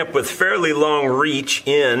clamp with fairly long reach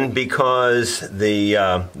in because the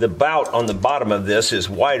bout on the bottom of this is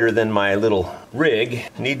wider than my little rig.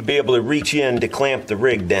 I need to be able to reach in to clamp the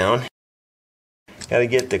rig down. Got to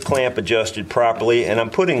get the clamp adjusted properly, and I'm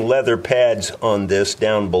putting leather pads on this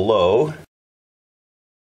down below.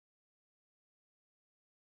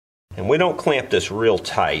 And we don't clamp this real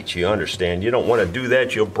tight, you understand. You don't want to do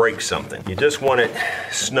that, you'll break something. You just want it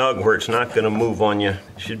snug where it's not going to move on you.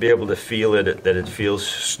 You should be able to feel it, that it feels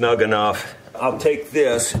snug enough. I'll take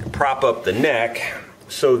this, prop up the neck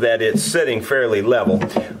so that it's sitting fairly level.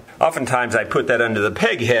 Oftentimes I put that under the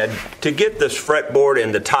peg head to get this fretboard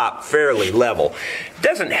and the top fairly level. It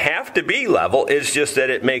doesn't have to be level, it's just that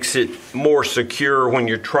it makes it more secure when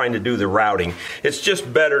you're trying to do the routing. It's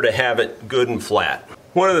just better to have it good and flat.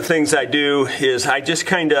 One of the things I do is I just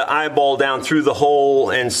kind of eyeball down through the hole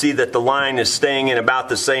and see that the line is staying in about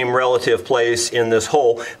the same relative place in this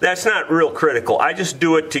hole. That's not real critical. I just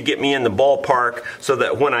do it to get me in the ballpark so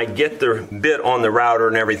that when I get the bit on the router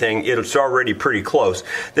and everything, it's already pretty close.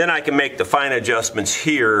 Then I can make the fine adjustments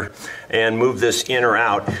here and move this in or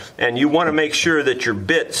out. And you want to make sure that your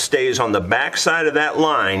bit stays on the back side of that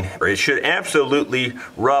line, or it should absolutely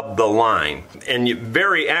rub the line. And you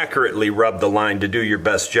very accurately rub the line to do your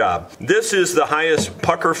best job. This is the highest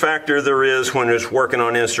pucker factor there is when it's working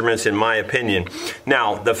on instruments, in my opinion.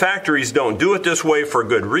 Now, the factories don't do it this way for a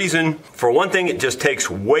good reason. For one thing, it just takes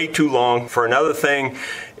way too long. For another thing,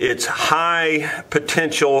 it's high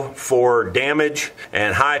potential for damage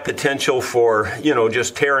and high potential for,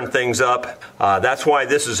 just tearing things up. That's why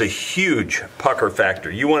this is a huge pucker factor.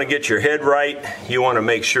 You want to get your head right. You want to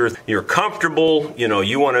make sure you're comfortable.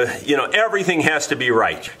 You want to, everything has to be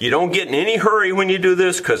right. You don't get in any hurry when you do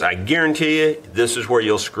this, because I guarantee you, this is where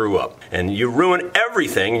you'll screw up. And you ruin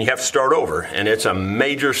everything and you have to start over. And it's a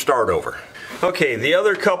major start over. Okay, the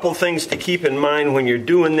other couple things to keep in mind when you're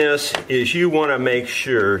doing this is you want to make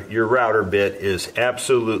sure your router bit is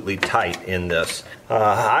absolutely tight in this.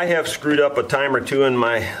 I have screwed up a time or two in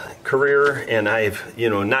my career, and I've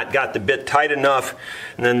not got the bit tight enough,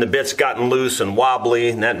 and then the bit's gotten loose and wobbly,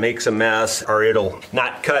 and that makes a mess, or it'll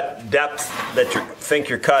not cut depth that you think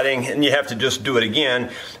you're cutting, and you have to just do it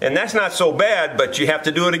again. And that's not so bad, but you have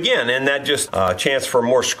to do it again, and that just a chance for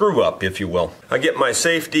more screw up, if you will. I get my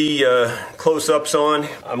safety close-ups on.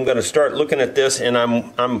 I'm going to start looking at this, and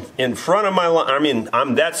I'm in front of my line.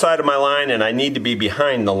 I'm that side of my line, and I need to be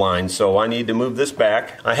behind the line, so I need to move this back.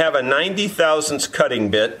 I have a 90 thousandths cutting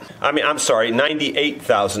bit. 98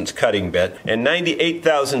 thousandths cutting bit, and 98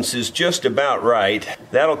 thousandths is just about right.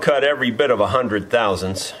 That'll cut every bit of 100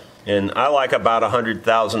 thousandths, and I like about 100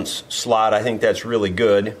 thousandths slot. I think that's really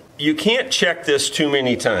good. You can't check this too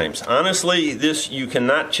many times. Honestly, you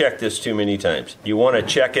cannot check this too many times. You want to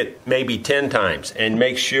check it maybe 10 times and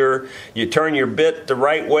make sure you turn your bit the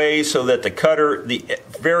right way so that the cutter, the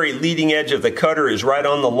very leading edge of the cutter is right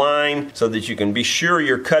on the line so that you can be sure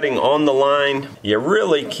you're cutting on the line. You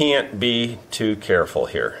really can't be too careful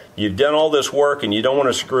here. You've done all this work and you don't want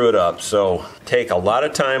to screw it up, so take a lot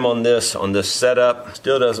of time on this setup.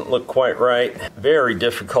 Still doesn't look quite right. Very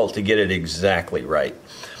difficult to get it exactly right.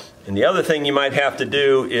 And the other thing you might have to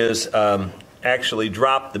do is actually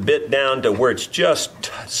drop the bit down to where it's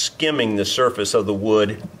just skimming the surface of the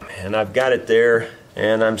wood. And I've got it there,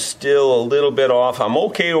 and I'm still a little bit off. I'm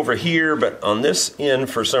okay over here, but on this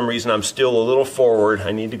end, for some reason, I'm still a little forward.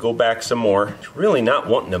 I need to go back some more. It's really not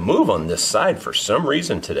wanting to move on this side for some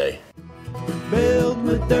reason today. Build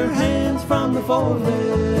with their hands from the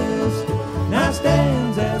forest, now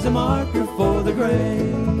stands as a marker for the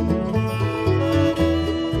grave.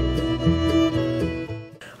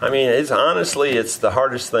 I mean, honestly, it's the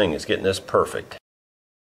hardest thing is getting this perfect.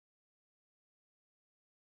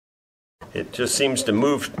 It just seems to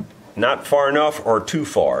move not far enough or too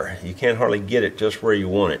far. You can't hardly get it just where you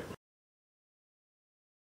want it.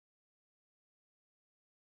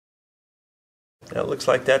 That looks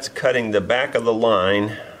like that's cutting the back of the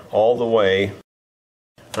line all the way.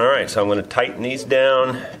 Alright, so I'm going to tighten these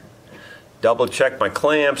down, double check my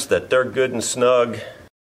clamps that they're good and snug.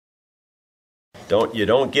 You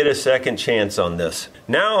don't get a second chance on this.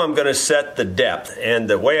 Now I'm going to set the depth, and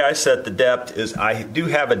the way I set the depth is I do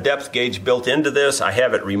have a depth gauge built into this. I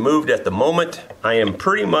have it removed at the moment. I am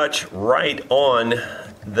pretty much right on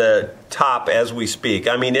the top as we speak.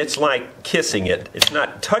 I mean, it's like kissing it. It's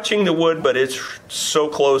not touching the wood, but it's so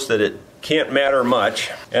close that it can't matter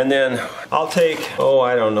much. And then I'll take,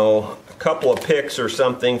 I don't know, a couple of picks or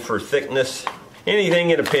something for thickness. Anything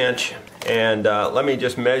in a pinch. And let me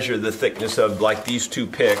just measure the thickness of like these two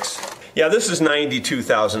picks. Yeah, this is 92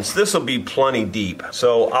 thousandths. This will be plenty deep.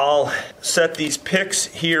 So I'll set these picks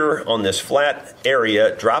here on this flat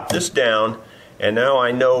area, drop this down, and now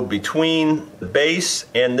I know between the base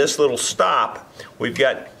and this little stop, we've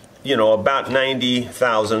got, about 90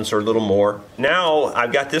 thousandths or a little more. Now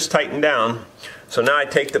I've got this tightened down, so now I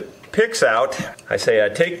take the picks out. I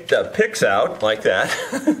take the picks out like that.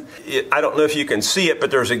 I don't know if you can see it,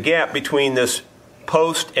 but there's a gap between this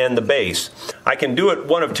post and the base. I can do it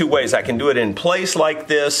one of two ways. I can do it in place like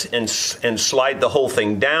this and slide the whole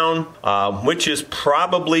thing down, which is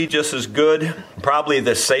probably just as good, probably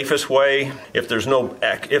the safest way. If there's no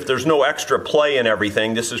extra play and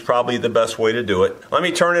everything, this is probably the best way to do it. Let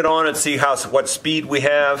me turn it on and see what speed we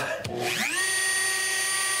have.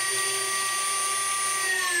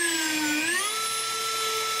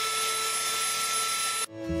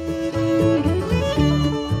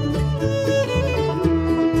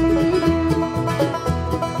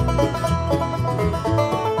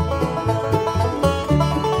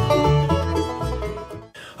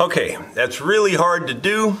 Okay, that's really hard to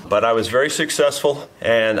do, but I was very successful,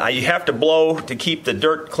 and you have to blow to keep the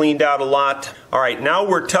dirt cleaned out a lot. Alright, now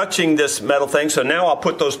we're touching this metal thing, so now I'll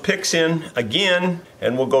put those picks in again,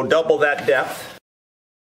 and we'll go double that depth.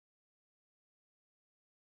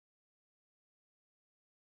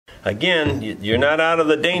 Again, you're not out of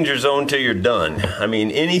the danger zone till you're done. I mean,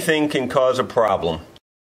 anything can cause a problem.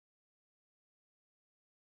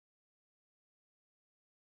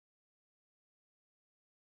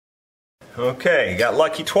 Okay, got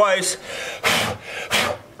lucky twice.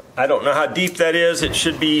 I don't know how deep that is. It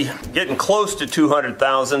should be getting close to 200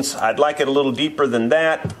 thousandths. I'd like it a little deeper than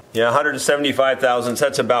that. Yeah, 175 thousandths,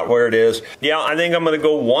 that's about where it is. Yeah, I think I'm going to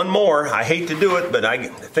go one more. I hate to do it, but I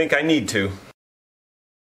think I need to.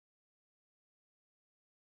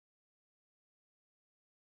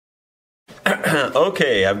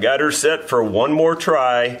 Okay, I've got her set for one more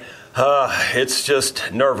try. It's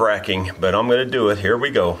just nerve-wracking, but I'm going to do it. Here we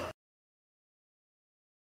go.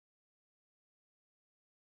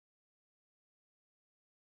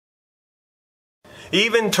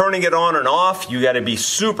 Even turning it on and off, you got to be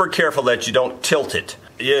super careful that you don't tilt it.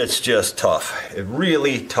 It's just tough. It's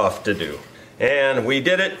really tough to do. And we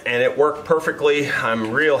did it, and it worked perfectly.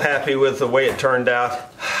 I'm real happy with the way it turned out.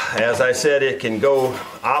 As I said, it can go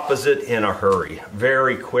opposite in a hurry.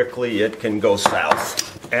 Very quickly, it can go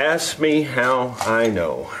south. Ask me how I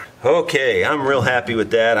know. Okay, I'm real happy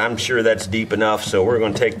with that. I'm sure that's deep enough, so we're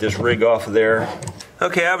going to take this rig off of there.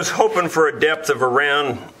 Okay, I was hoping for a depth of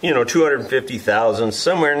around, 250 thousandths,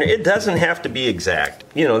 somewhere. It doesn't have to be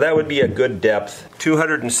exact. That would be a good depth.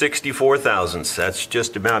 264 thousandths. That's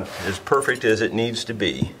just about as perfect as it needs to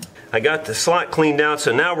be. I got the slot cleaned out,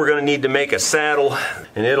 so now we're going to need to make a saddle,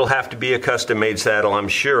 and it'll have to be a custom-made saddle. I'm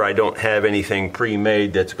sure I don't have anything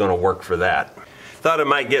pre-made that's going to work for that. Thought I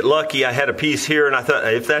might get lucky. I had a piece here, and I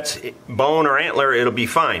thought if that's bone or antler, it'll be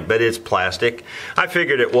fine, but it's plastic. I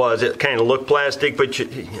figured it was. It kind of looked plastic, but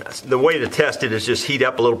the way to test it is just heat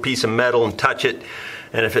up a little piece of metal and touch it,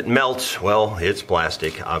 and if it melts, well, it's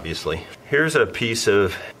plastic, obviously. Here's a piece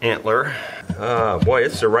of antler. Boy,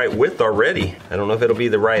 it's the right width already. I don't know if it'll be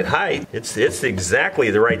the right height. It's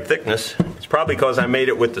exactly the right thickness. It's probably because I made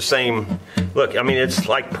it with the same, look, I mean, it's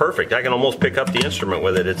like perfect. I can almost pick up the instrument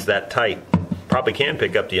with it. It's that tight. Probably can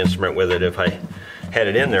pick up the instrument with it if I had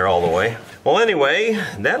it in there all the way. Well, anyway,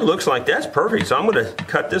 that looks like that's perfect, so I'm going to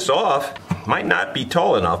cut this off. Might not be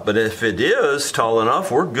tall enough, but if it is tall enough,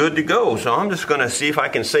 we're good to go. So I'm just going to see if I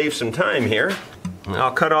can save some time here.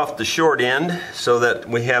 I'll cut off the short end so that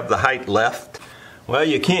we have the height left. Well,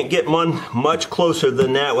 you can't get one much closer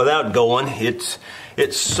than that without going. It's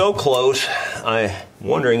so close. I'm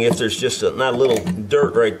wondering if there's just not a little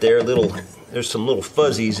dirt right there. There's some little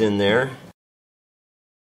fuzzies in there.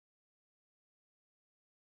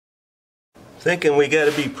 Thinking we got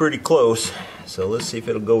to be pretty close, so let's see if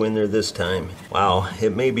it'll go in there this time. Wow,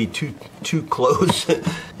 it may be too close.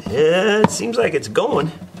 Yeah, it seems like it's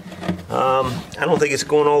going. I don't think it's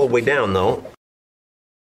going all the way down though.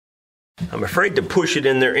 I'm afraid to push it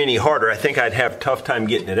in there any harder. I think I'd have a tough time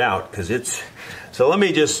getting it out because it's. So let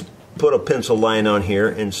me just put a pencil line on here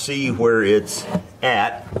and see where it's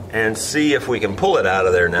at and see if we can pull it out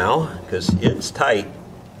of there now because it's tight.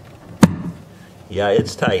 Yeah,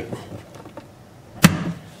 it's tight.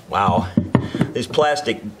 Wow, these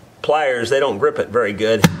plastic pliers, they don't grip it very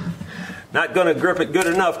good. Not going to grip it good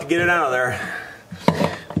enough to get it out of there.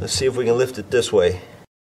 Let's see if we can lift it this way.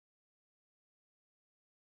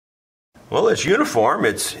 Well, it's uniform.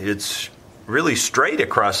 It's really straight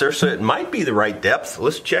across there, so it might be the right depth.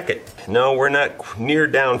 Let's check it. No, we're not near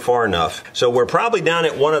down far enough. So we're probably down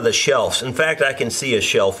at one of the shelves. In fact, I can see a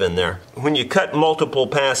shelf in there. When you cut multiple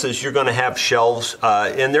passes, you're going to have shelves,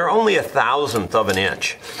 and they're only 1/1000th of an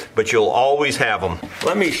inch, but you'll always have them.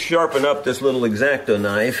 Let me sharpen up this little X-Acto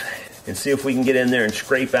knife and see if we can get in there and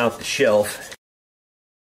scrape out the shelf.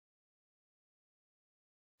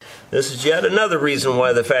 This is yet another reason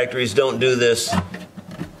why the factories don't do this.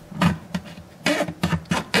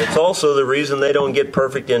 It's also the reason they don't get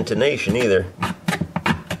perfect intonation either.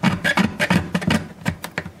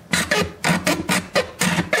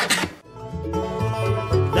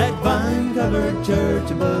 That vine-covered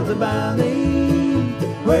church above the valley,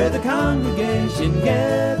 where the congregation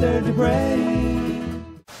gathered to pray.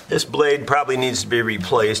 This blade probably needs to be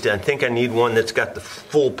replaced. I think I need one that's got the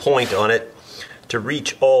full point on it to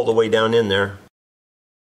reach all the way down in there.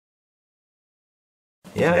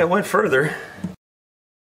 Yeah, it went further.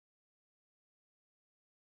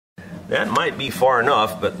 That might be far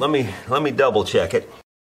enough, but let me double check it.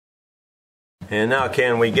 And now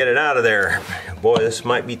can we get it out of there? Boy, this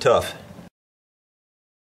might be tough.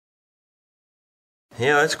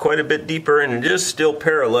 Yeah, that's quite a bit deeper and it is still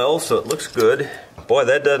parallel, so it looks good. Boy,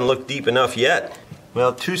 that doesn't look deep enough yet.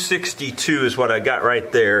 Well, 262 is what I got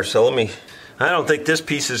right there, so I don't think this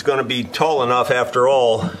piece is going to be tall enough after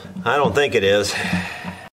all. I don't think it is.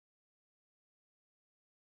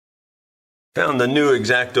 Found the new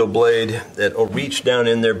X-Acto blade that will reach down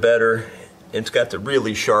in there better. It's got the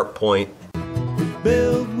really sharp point.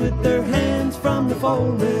 Built with their hands from the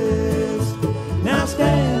forest, now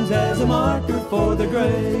stands as a marker for the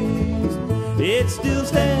graves. It still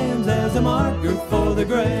stands as a marker for the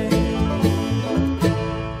graves.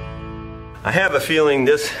 I have a feeling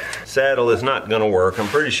this saddle is not going to work. I'm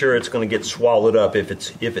pretty sure it's going to get swallowed up if it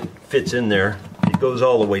fits in there. It goes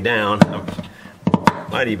all the way down.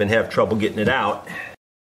 Might even have trouble getting it out.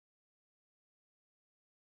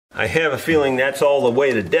 I have a feeling that's all the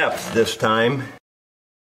way to depth this time,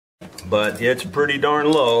 but it's pretty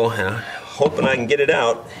darn low. Hoping I can get it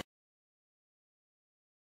out.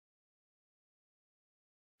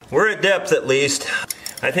 We're at depth at least.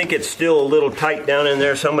 I think it's still a little tight down in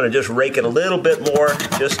there, so I'm going to just rake it a little bit more,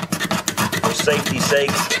 just for safety's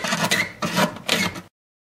sake.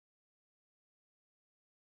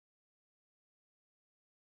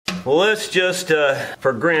 Well, let's just,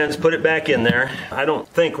 for grins, put it back in there. I don't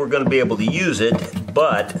think we're going to be able to use it,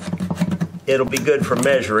 but it'll be good for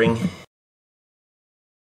measuring.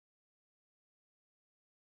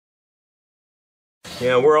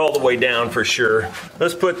 Yeah, we're all the way down for sure.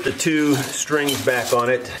 Let's put the two strings back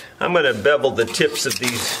on it. I'm going to bevel the tips of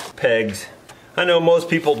these pegs. I know most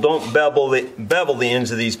people don't bevel the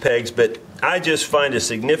ends of these pegs, but I just find a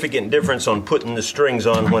significant difference on putting the strings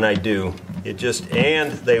on when I do. It just,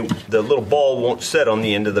 and the little ball won't set on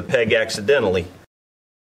the end of the peg accidentally.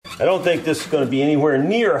 I don't think this is going to be anywhere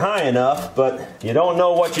near high enough, but you don't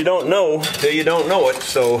know what you don't know till you don't know it.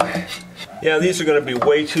 So yeah, these are going to be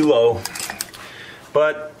way too low,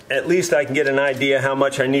 but at least I can get an idea how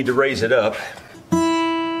much I need to raise it up.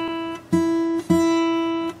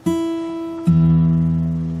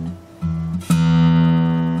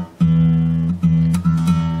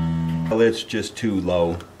 Well, it's just too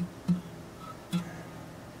low.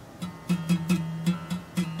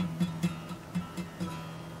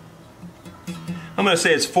 I'm going to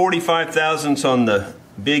say it's 45 thousandths on the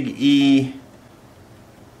big E.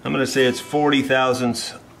 I'm going to say it's 40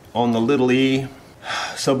 thousandths on the little e.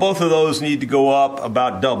 So both of those need to go up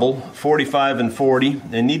about double, 45 and 40,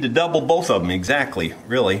 and need to double both of them exactly,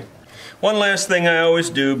 really. One last thing I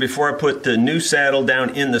always do before I put the new saddle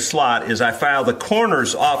down in the slot is I file the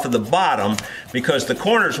corners off of the bottom, because the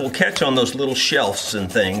corners will catch on those little shelves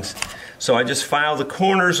and things. So I just file the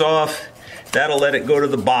corners off. That'll let it go to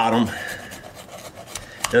the bottom.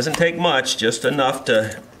 Doesn't take much, just enough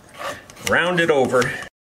to round it over.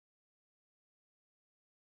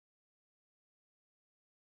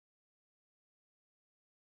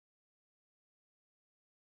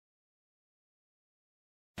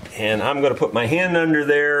 And I'm going to put my hand under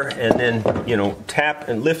there and then, you know, tap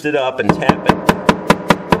and lift it up and tap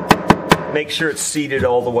it. Make sure it's seated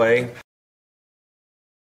all the way.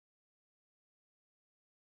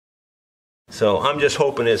 So I'm just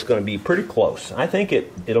hoping it's going to be pretty close. I think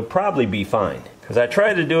it'll probably be fine, because I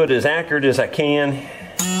try to do it as accurate as I can,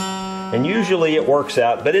 and usually it works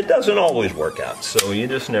out, but it doesn't always work out, so you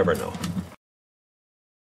just never know.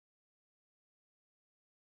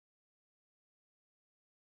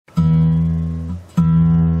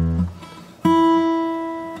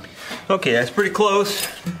 Okay, that's pretty close.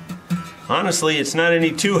 Honestly, it's not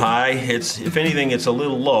any too high. If anything, it's a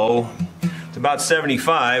little low. It's about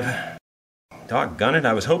 75. Doggone it,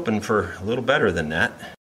 I was hoping for a little better than that.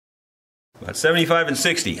 About 75 and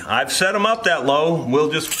 60. I've set them up that low. We'll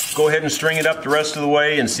just go ahead and string it up the rest of the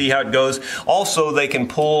way and see how it goes. Also, they can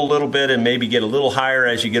pull a little bit and maybe get a little higher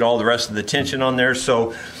as you get all the rest of the tension on there.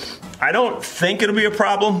 So I don't think it'll be a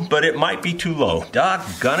problem, but it might be too low.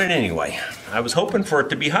 Doggone it anyway. I was hoping for it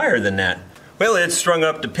to be higher than that. Well, it's strung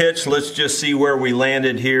up to pitch. Let's just see where we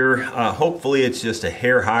landed here. Hopefully it's just a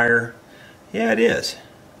hair higher. Yeah, it is.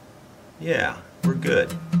 Yeah, we're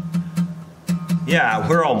good. Yeah,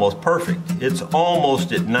 we're almost perfect. It's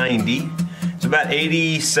almost at 90. It's about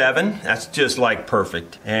 87. That's just like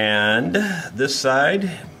perfect. And this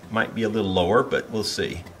side might be a little lower, but we'll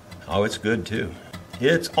see. Oh, it's good too.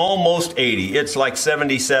 It's almost 80. It's like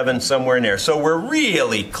 77, somewhere in there. So we're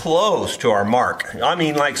really close to our mark. I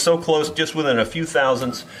mean, like so close, just within a few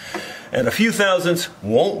thousandths. And a few thousandths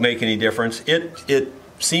won't make any difference. It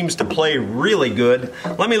seems to play really good.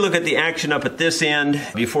 Let me look at the action up at this end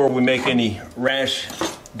before we make any rash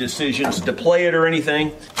decisions to play it or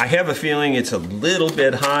anything. I have a feeling it's a little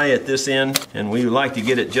bit high at this end, and we would like to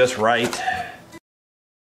get it just right.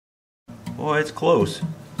 Boy, it's close.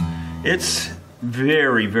 It's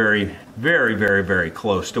very, very, very, very, very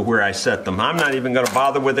close to where I set them. I'm not even going to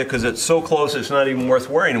bother with it because it's so close it's not even worth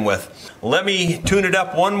worrying with. Let me tune it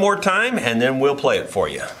up one more time and then we'll play it for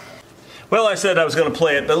you. Well, I said I was going to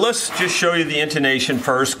play it, but let's just show you the intonation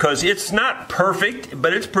first, because it's not perfect,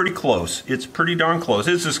 but it's pretty close. It's pretty darn close.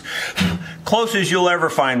 It's as close as you'll ever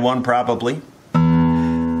find one, probably.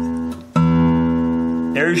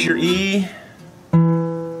 There's your E.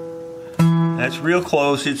 That's real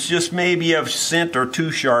close. It's just maybe a cent or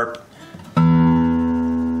two sharp.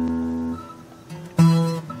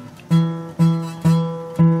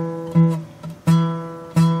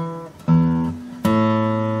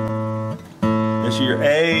 This is your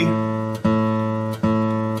A.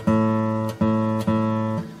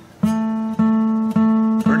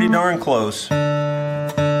 Pretty darn close.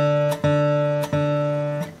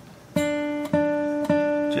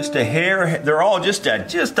 Just a hair, they're all just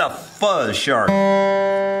a fuzz sharp.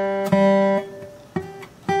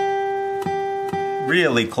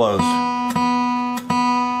 Really close.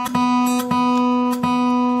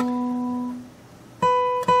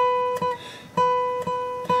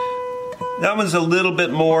 That one's a little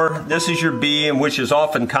bit more. This is your B, and which is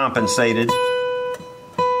often compensated.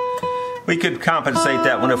 We could compensate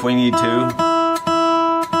that one if we need to.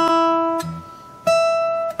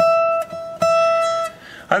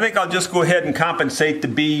 I think I'll just go ahead and compensate the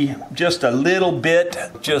B just a little bit,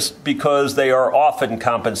 just because they are often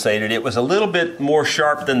compensated. It was a little bit more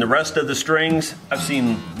sharp than the rest of the strings. I've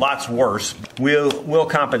seen lots worse. We'll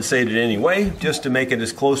compensate it anyway, just to make it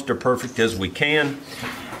as close to perfect as we can.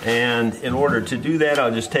 And in order to do that,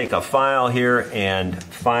 I'll just take a file here and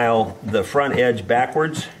file the front edge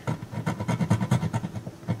backwards.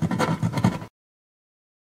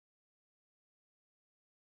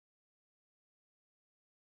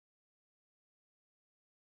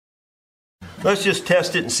 Let's just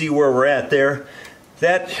test it and see where we're at there.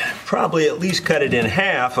 That probably at least cut it in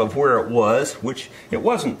half of where it was, which it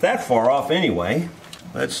wasn't that far off anyway.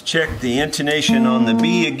 Let's check the intonation on the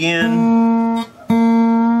B again.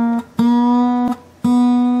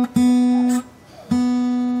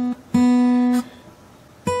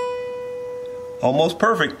 Almost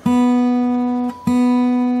perfect.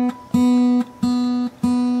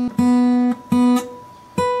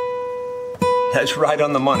 That's right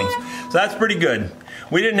on the money. So that's pretty good.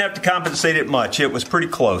 We didn't have to compensate it much. It was pretty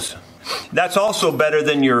close. That's also better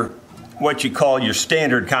than what you call your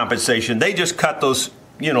standard compensation. They just cut those,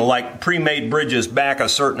 like pre-made bridges back a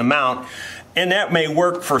certain amount. And that may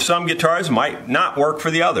work for some guitars, might not work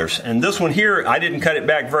for the others. And this one here, I didn't cut it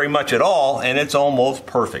back very much at all, and it's almost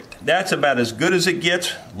perfect. That's about as good as it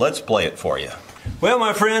gets. Let's play it for you. Well,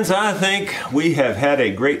 my friends, I think we have had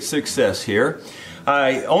a great success here.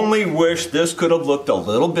 I only wish this could have looked a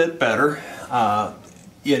little bit better.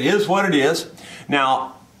 It is what it is.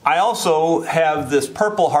 Now, I also have this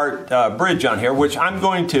Purple Heart bridge on here, which I'm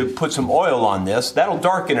going to put some oil on this. That'll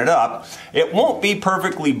darken it up. It won't be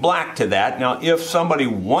perfectly black to that. Now, if somebody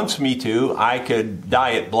wants me to, I could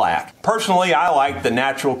dye it black. Personally, I like the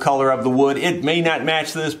natural color of the wood. It may not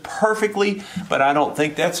match this perfectly, but I don't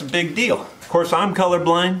think that's a big deal. Of course, I'm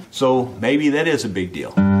colorblind, so maybe that is a big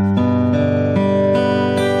deal.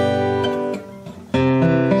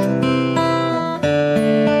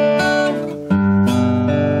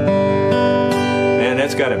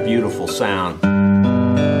 It's got a beautiful sound.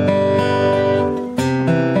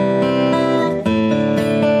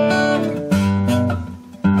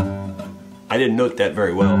 I didn't note that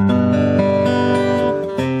very well.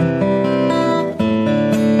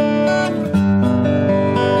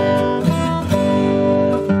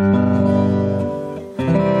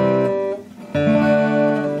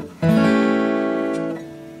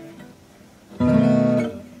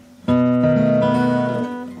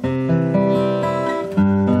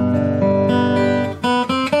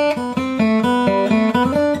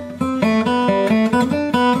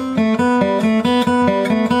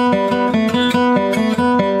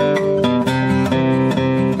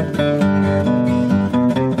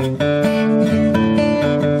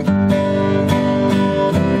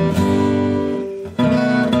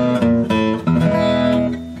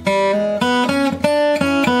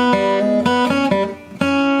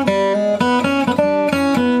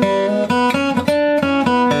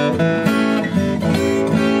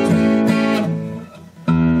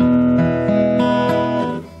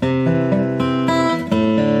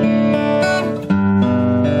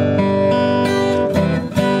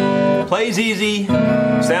 Plays easy,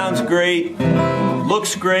 sounds great,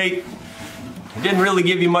 looks great. I didn't really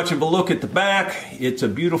give you much of a look at the back. It's a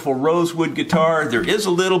beautiful rosewood guitar. There is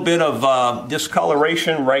a little bit of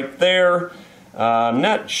discoloration right there. I'm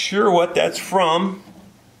not sure what that's from.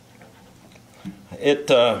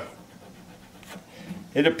 It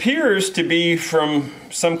appears to be from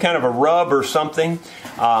some kind of a rub or something.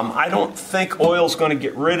 I don't think oil's going to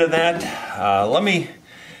get rid of that.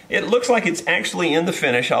 It looks like it's actually in the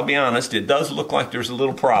finish, I'll be honest. It does look like there's a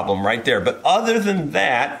little problem right there. But other than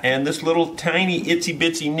that, and this little tiny itsy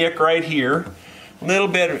bitsy nick right here, a little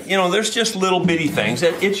bit, there's just little bitty things.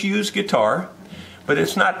 It's used guitar, but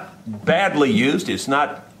it's not badly used. It's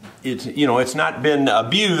not been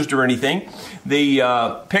abused or anything. The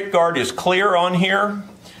pickguard is clear on here.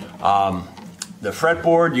 The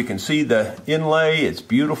fretboard, you can see the inlay. It's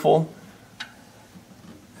beautiful.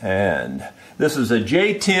 And this is a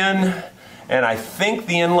J10, and I think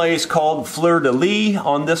the inlay is called Fleur de Lis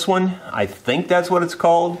on this one. I think that's what it's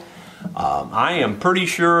called. I am pretty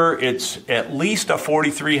sure it's at least a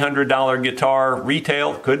 $4,300 guitar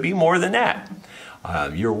retail. Could be more than that.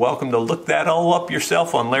 You're welcome to look that all up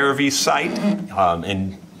yourself on Larrivee's site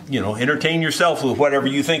and entertain yourself with whatever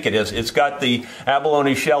you think it is. It's got the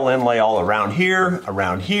abalone shell inlay all around here,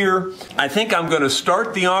 around here. I think I'm going to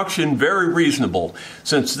start the auction very reasonable.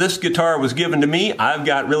 Since this guitar was given to me, I've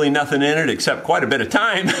got really nothing in it except quite a bit of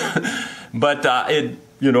time. But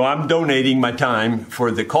I'm donating my time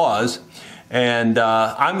for the cause. And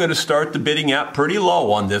I'm going to start the bidding out pretty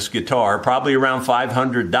low on this guitar, probably around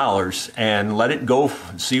 $500, and let it go,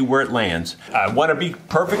 see where it lands. I want to be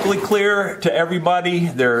perfectly clear to everybody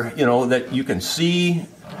there, you know, that you can see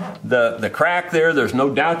the crack there. There's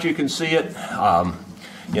no doubt you can see it.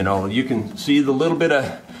 You know, you can see the little bit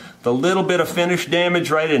of finish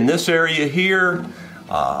damage right in this area here.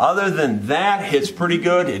 Other than that, it's pretty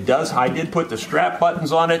good. I did put the strap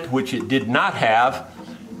buttons on it, which it did not have.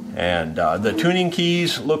 And the tuning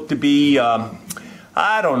keys look to be,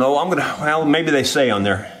 I don't know, well, maybe they say on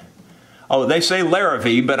there. Oh, they say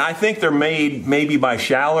Larrivee, but I think they're made maybe by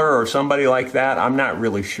Schaller or somebody like that. I'm not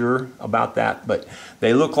really sure about that, but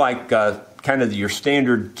they look like kind of your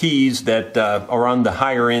standard keys that are on the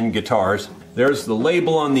higher end guitars. There's the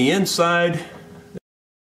label on the inside.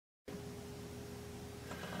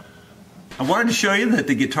 I wanted to show you that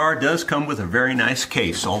the guitar does come with a very nice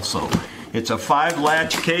case also. It's a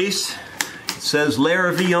 5-latch case. It says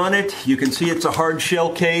Larrivee on it. You can see it's a hard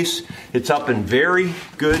shell case. It's up in very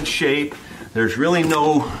good shape. There's really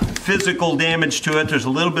no physical damage to it. There's a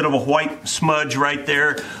little bit of a white smudge right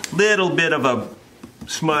there. Little bit of a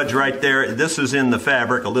smudge right there. This is in the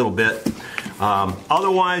fabric a little bit.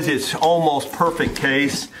 Otherwise, it's almost perfect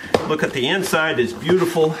case. Look at the inside. It's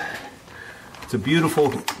beautiful. It's a beautiful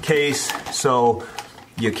case, so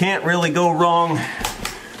you can't really go wrong.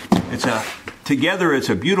 Together it's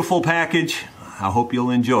a beautiful package. I hope you'll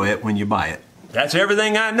enjoy it when you buy it. That's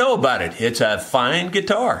everything I know about it. It's a fine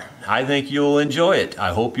guitar. I think you'll enjoy it.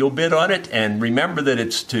 I hope you'll bid on it, and remember that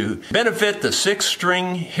it's to benefit the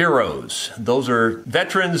 6-string heroes. Those are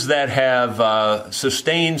veterans that have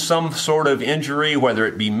sustained some sort of injury, whether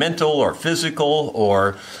it be mental or physical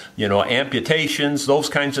or, you know, amputations, those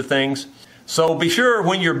kinds of things. So be sure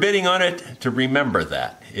when you're bidding on it to remember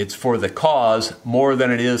that. It's for the cause more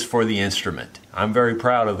than it is for the instrument. I'm very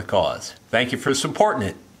proud of the cause. Thank you for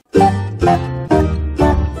supporting it.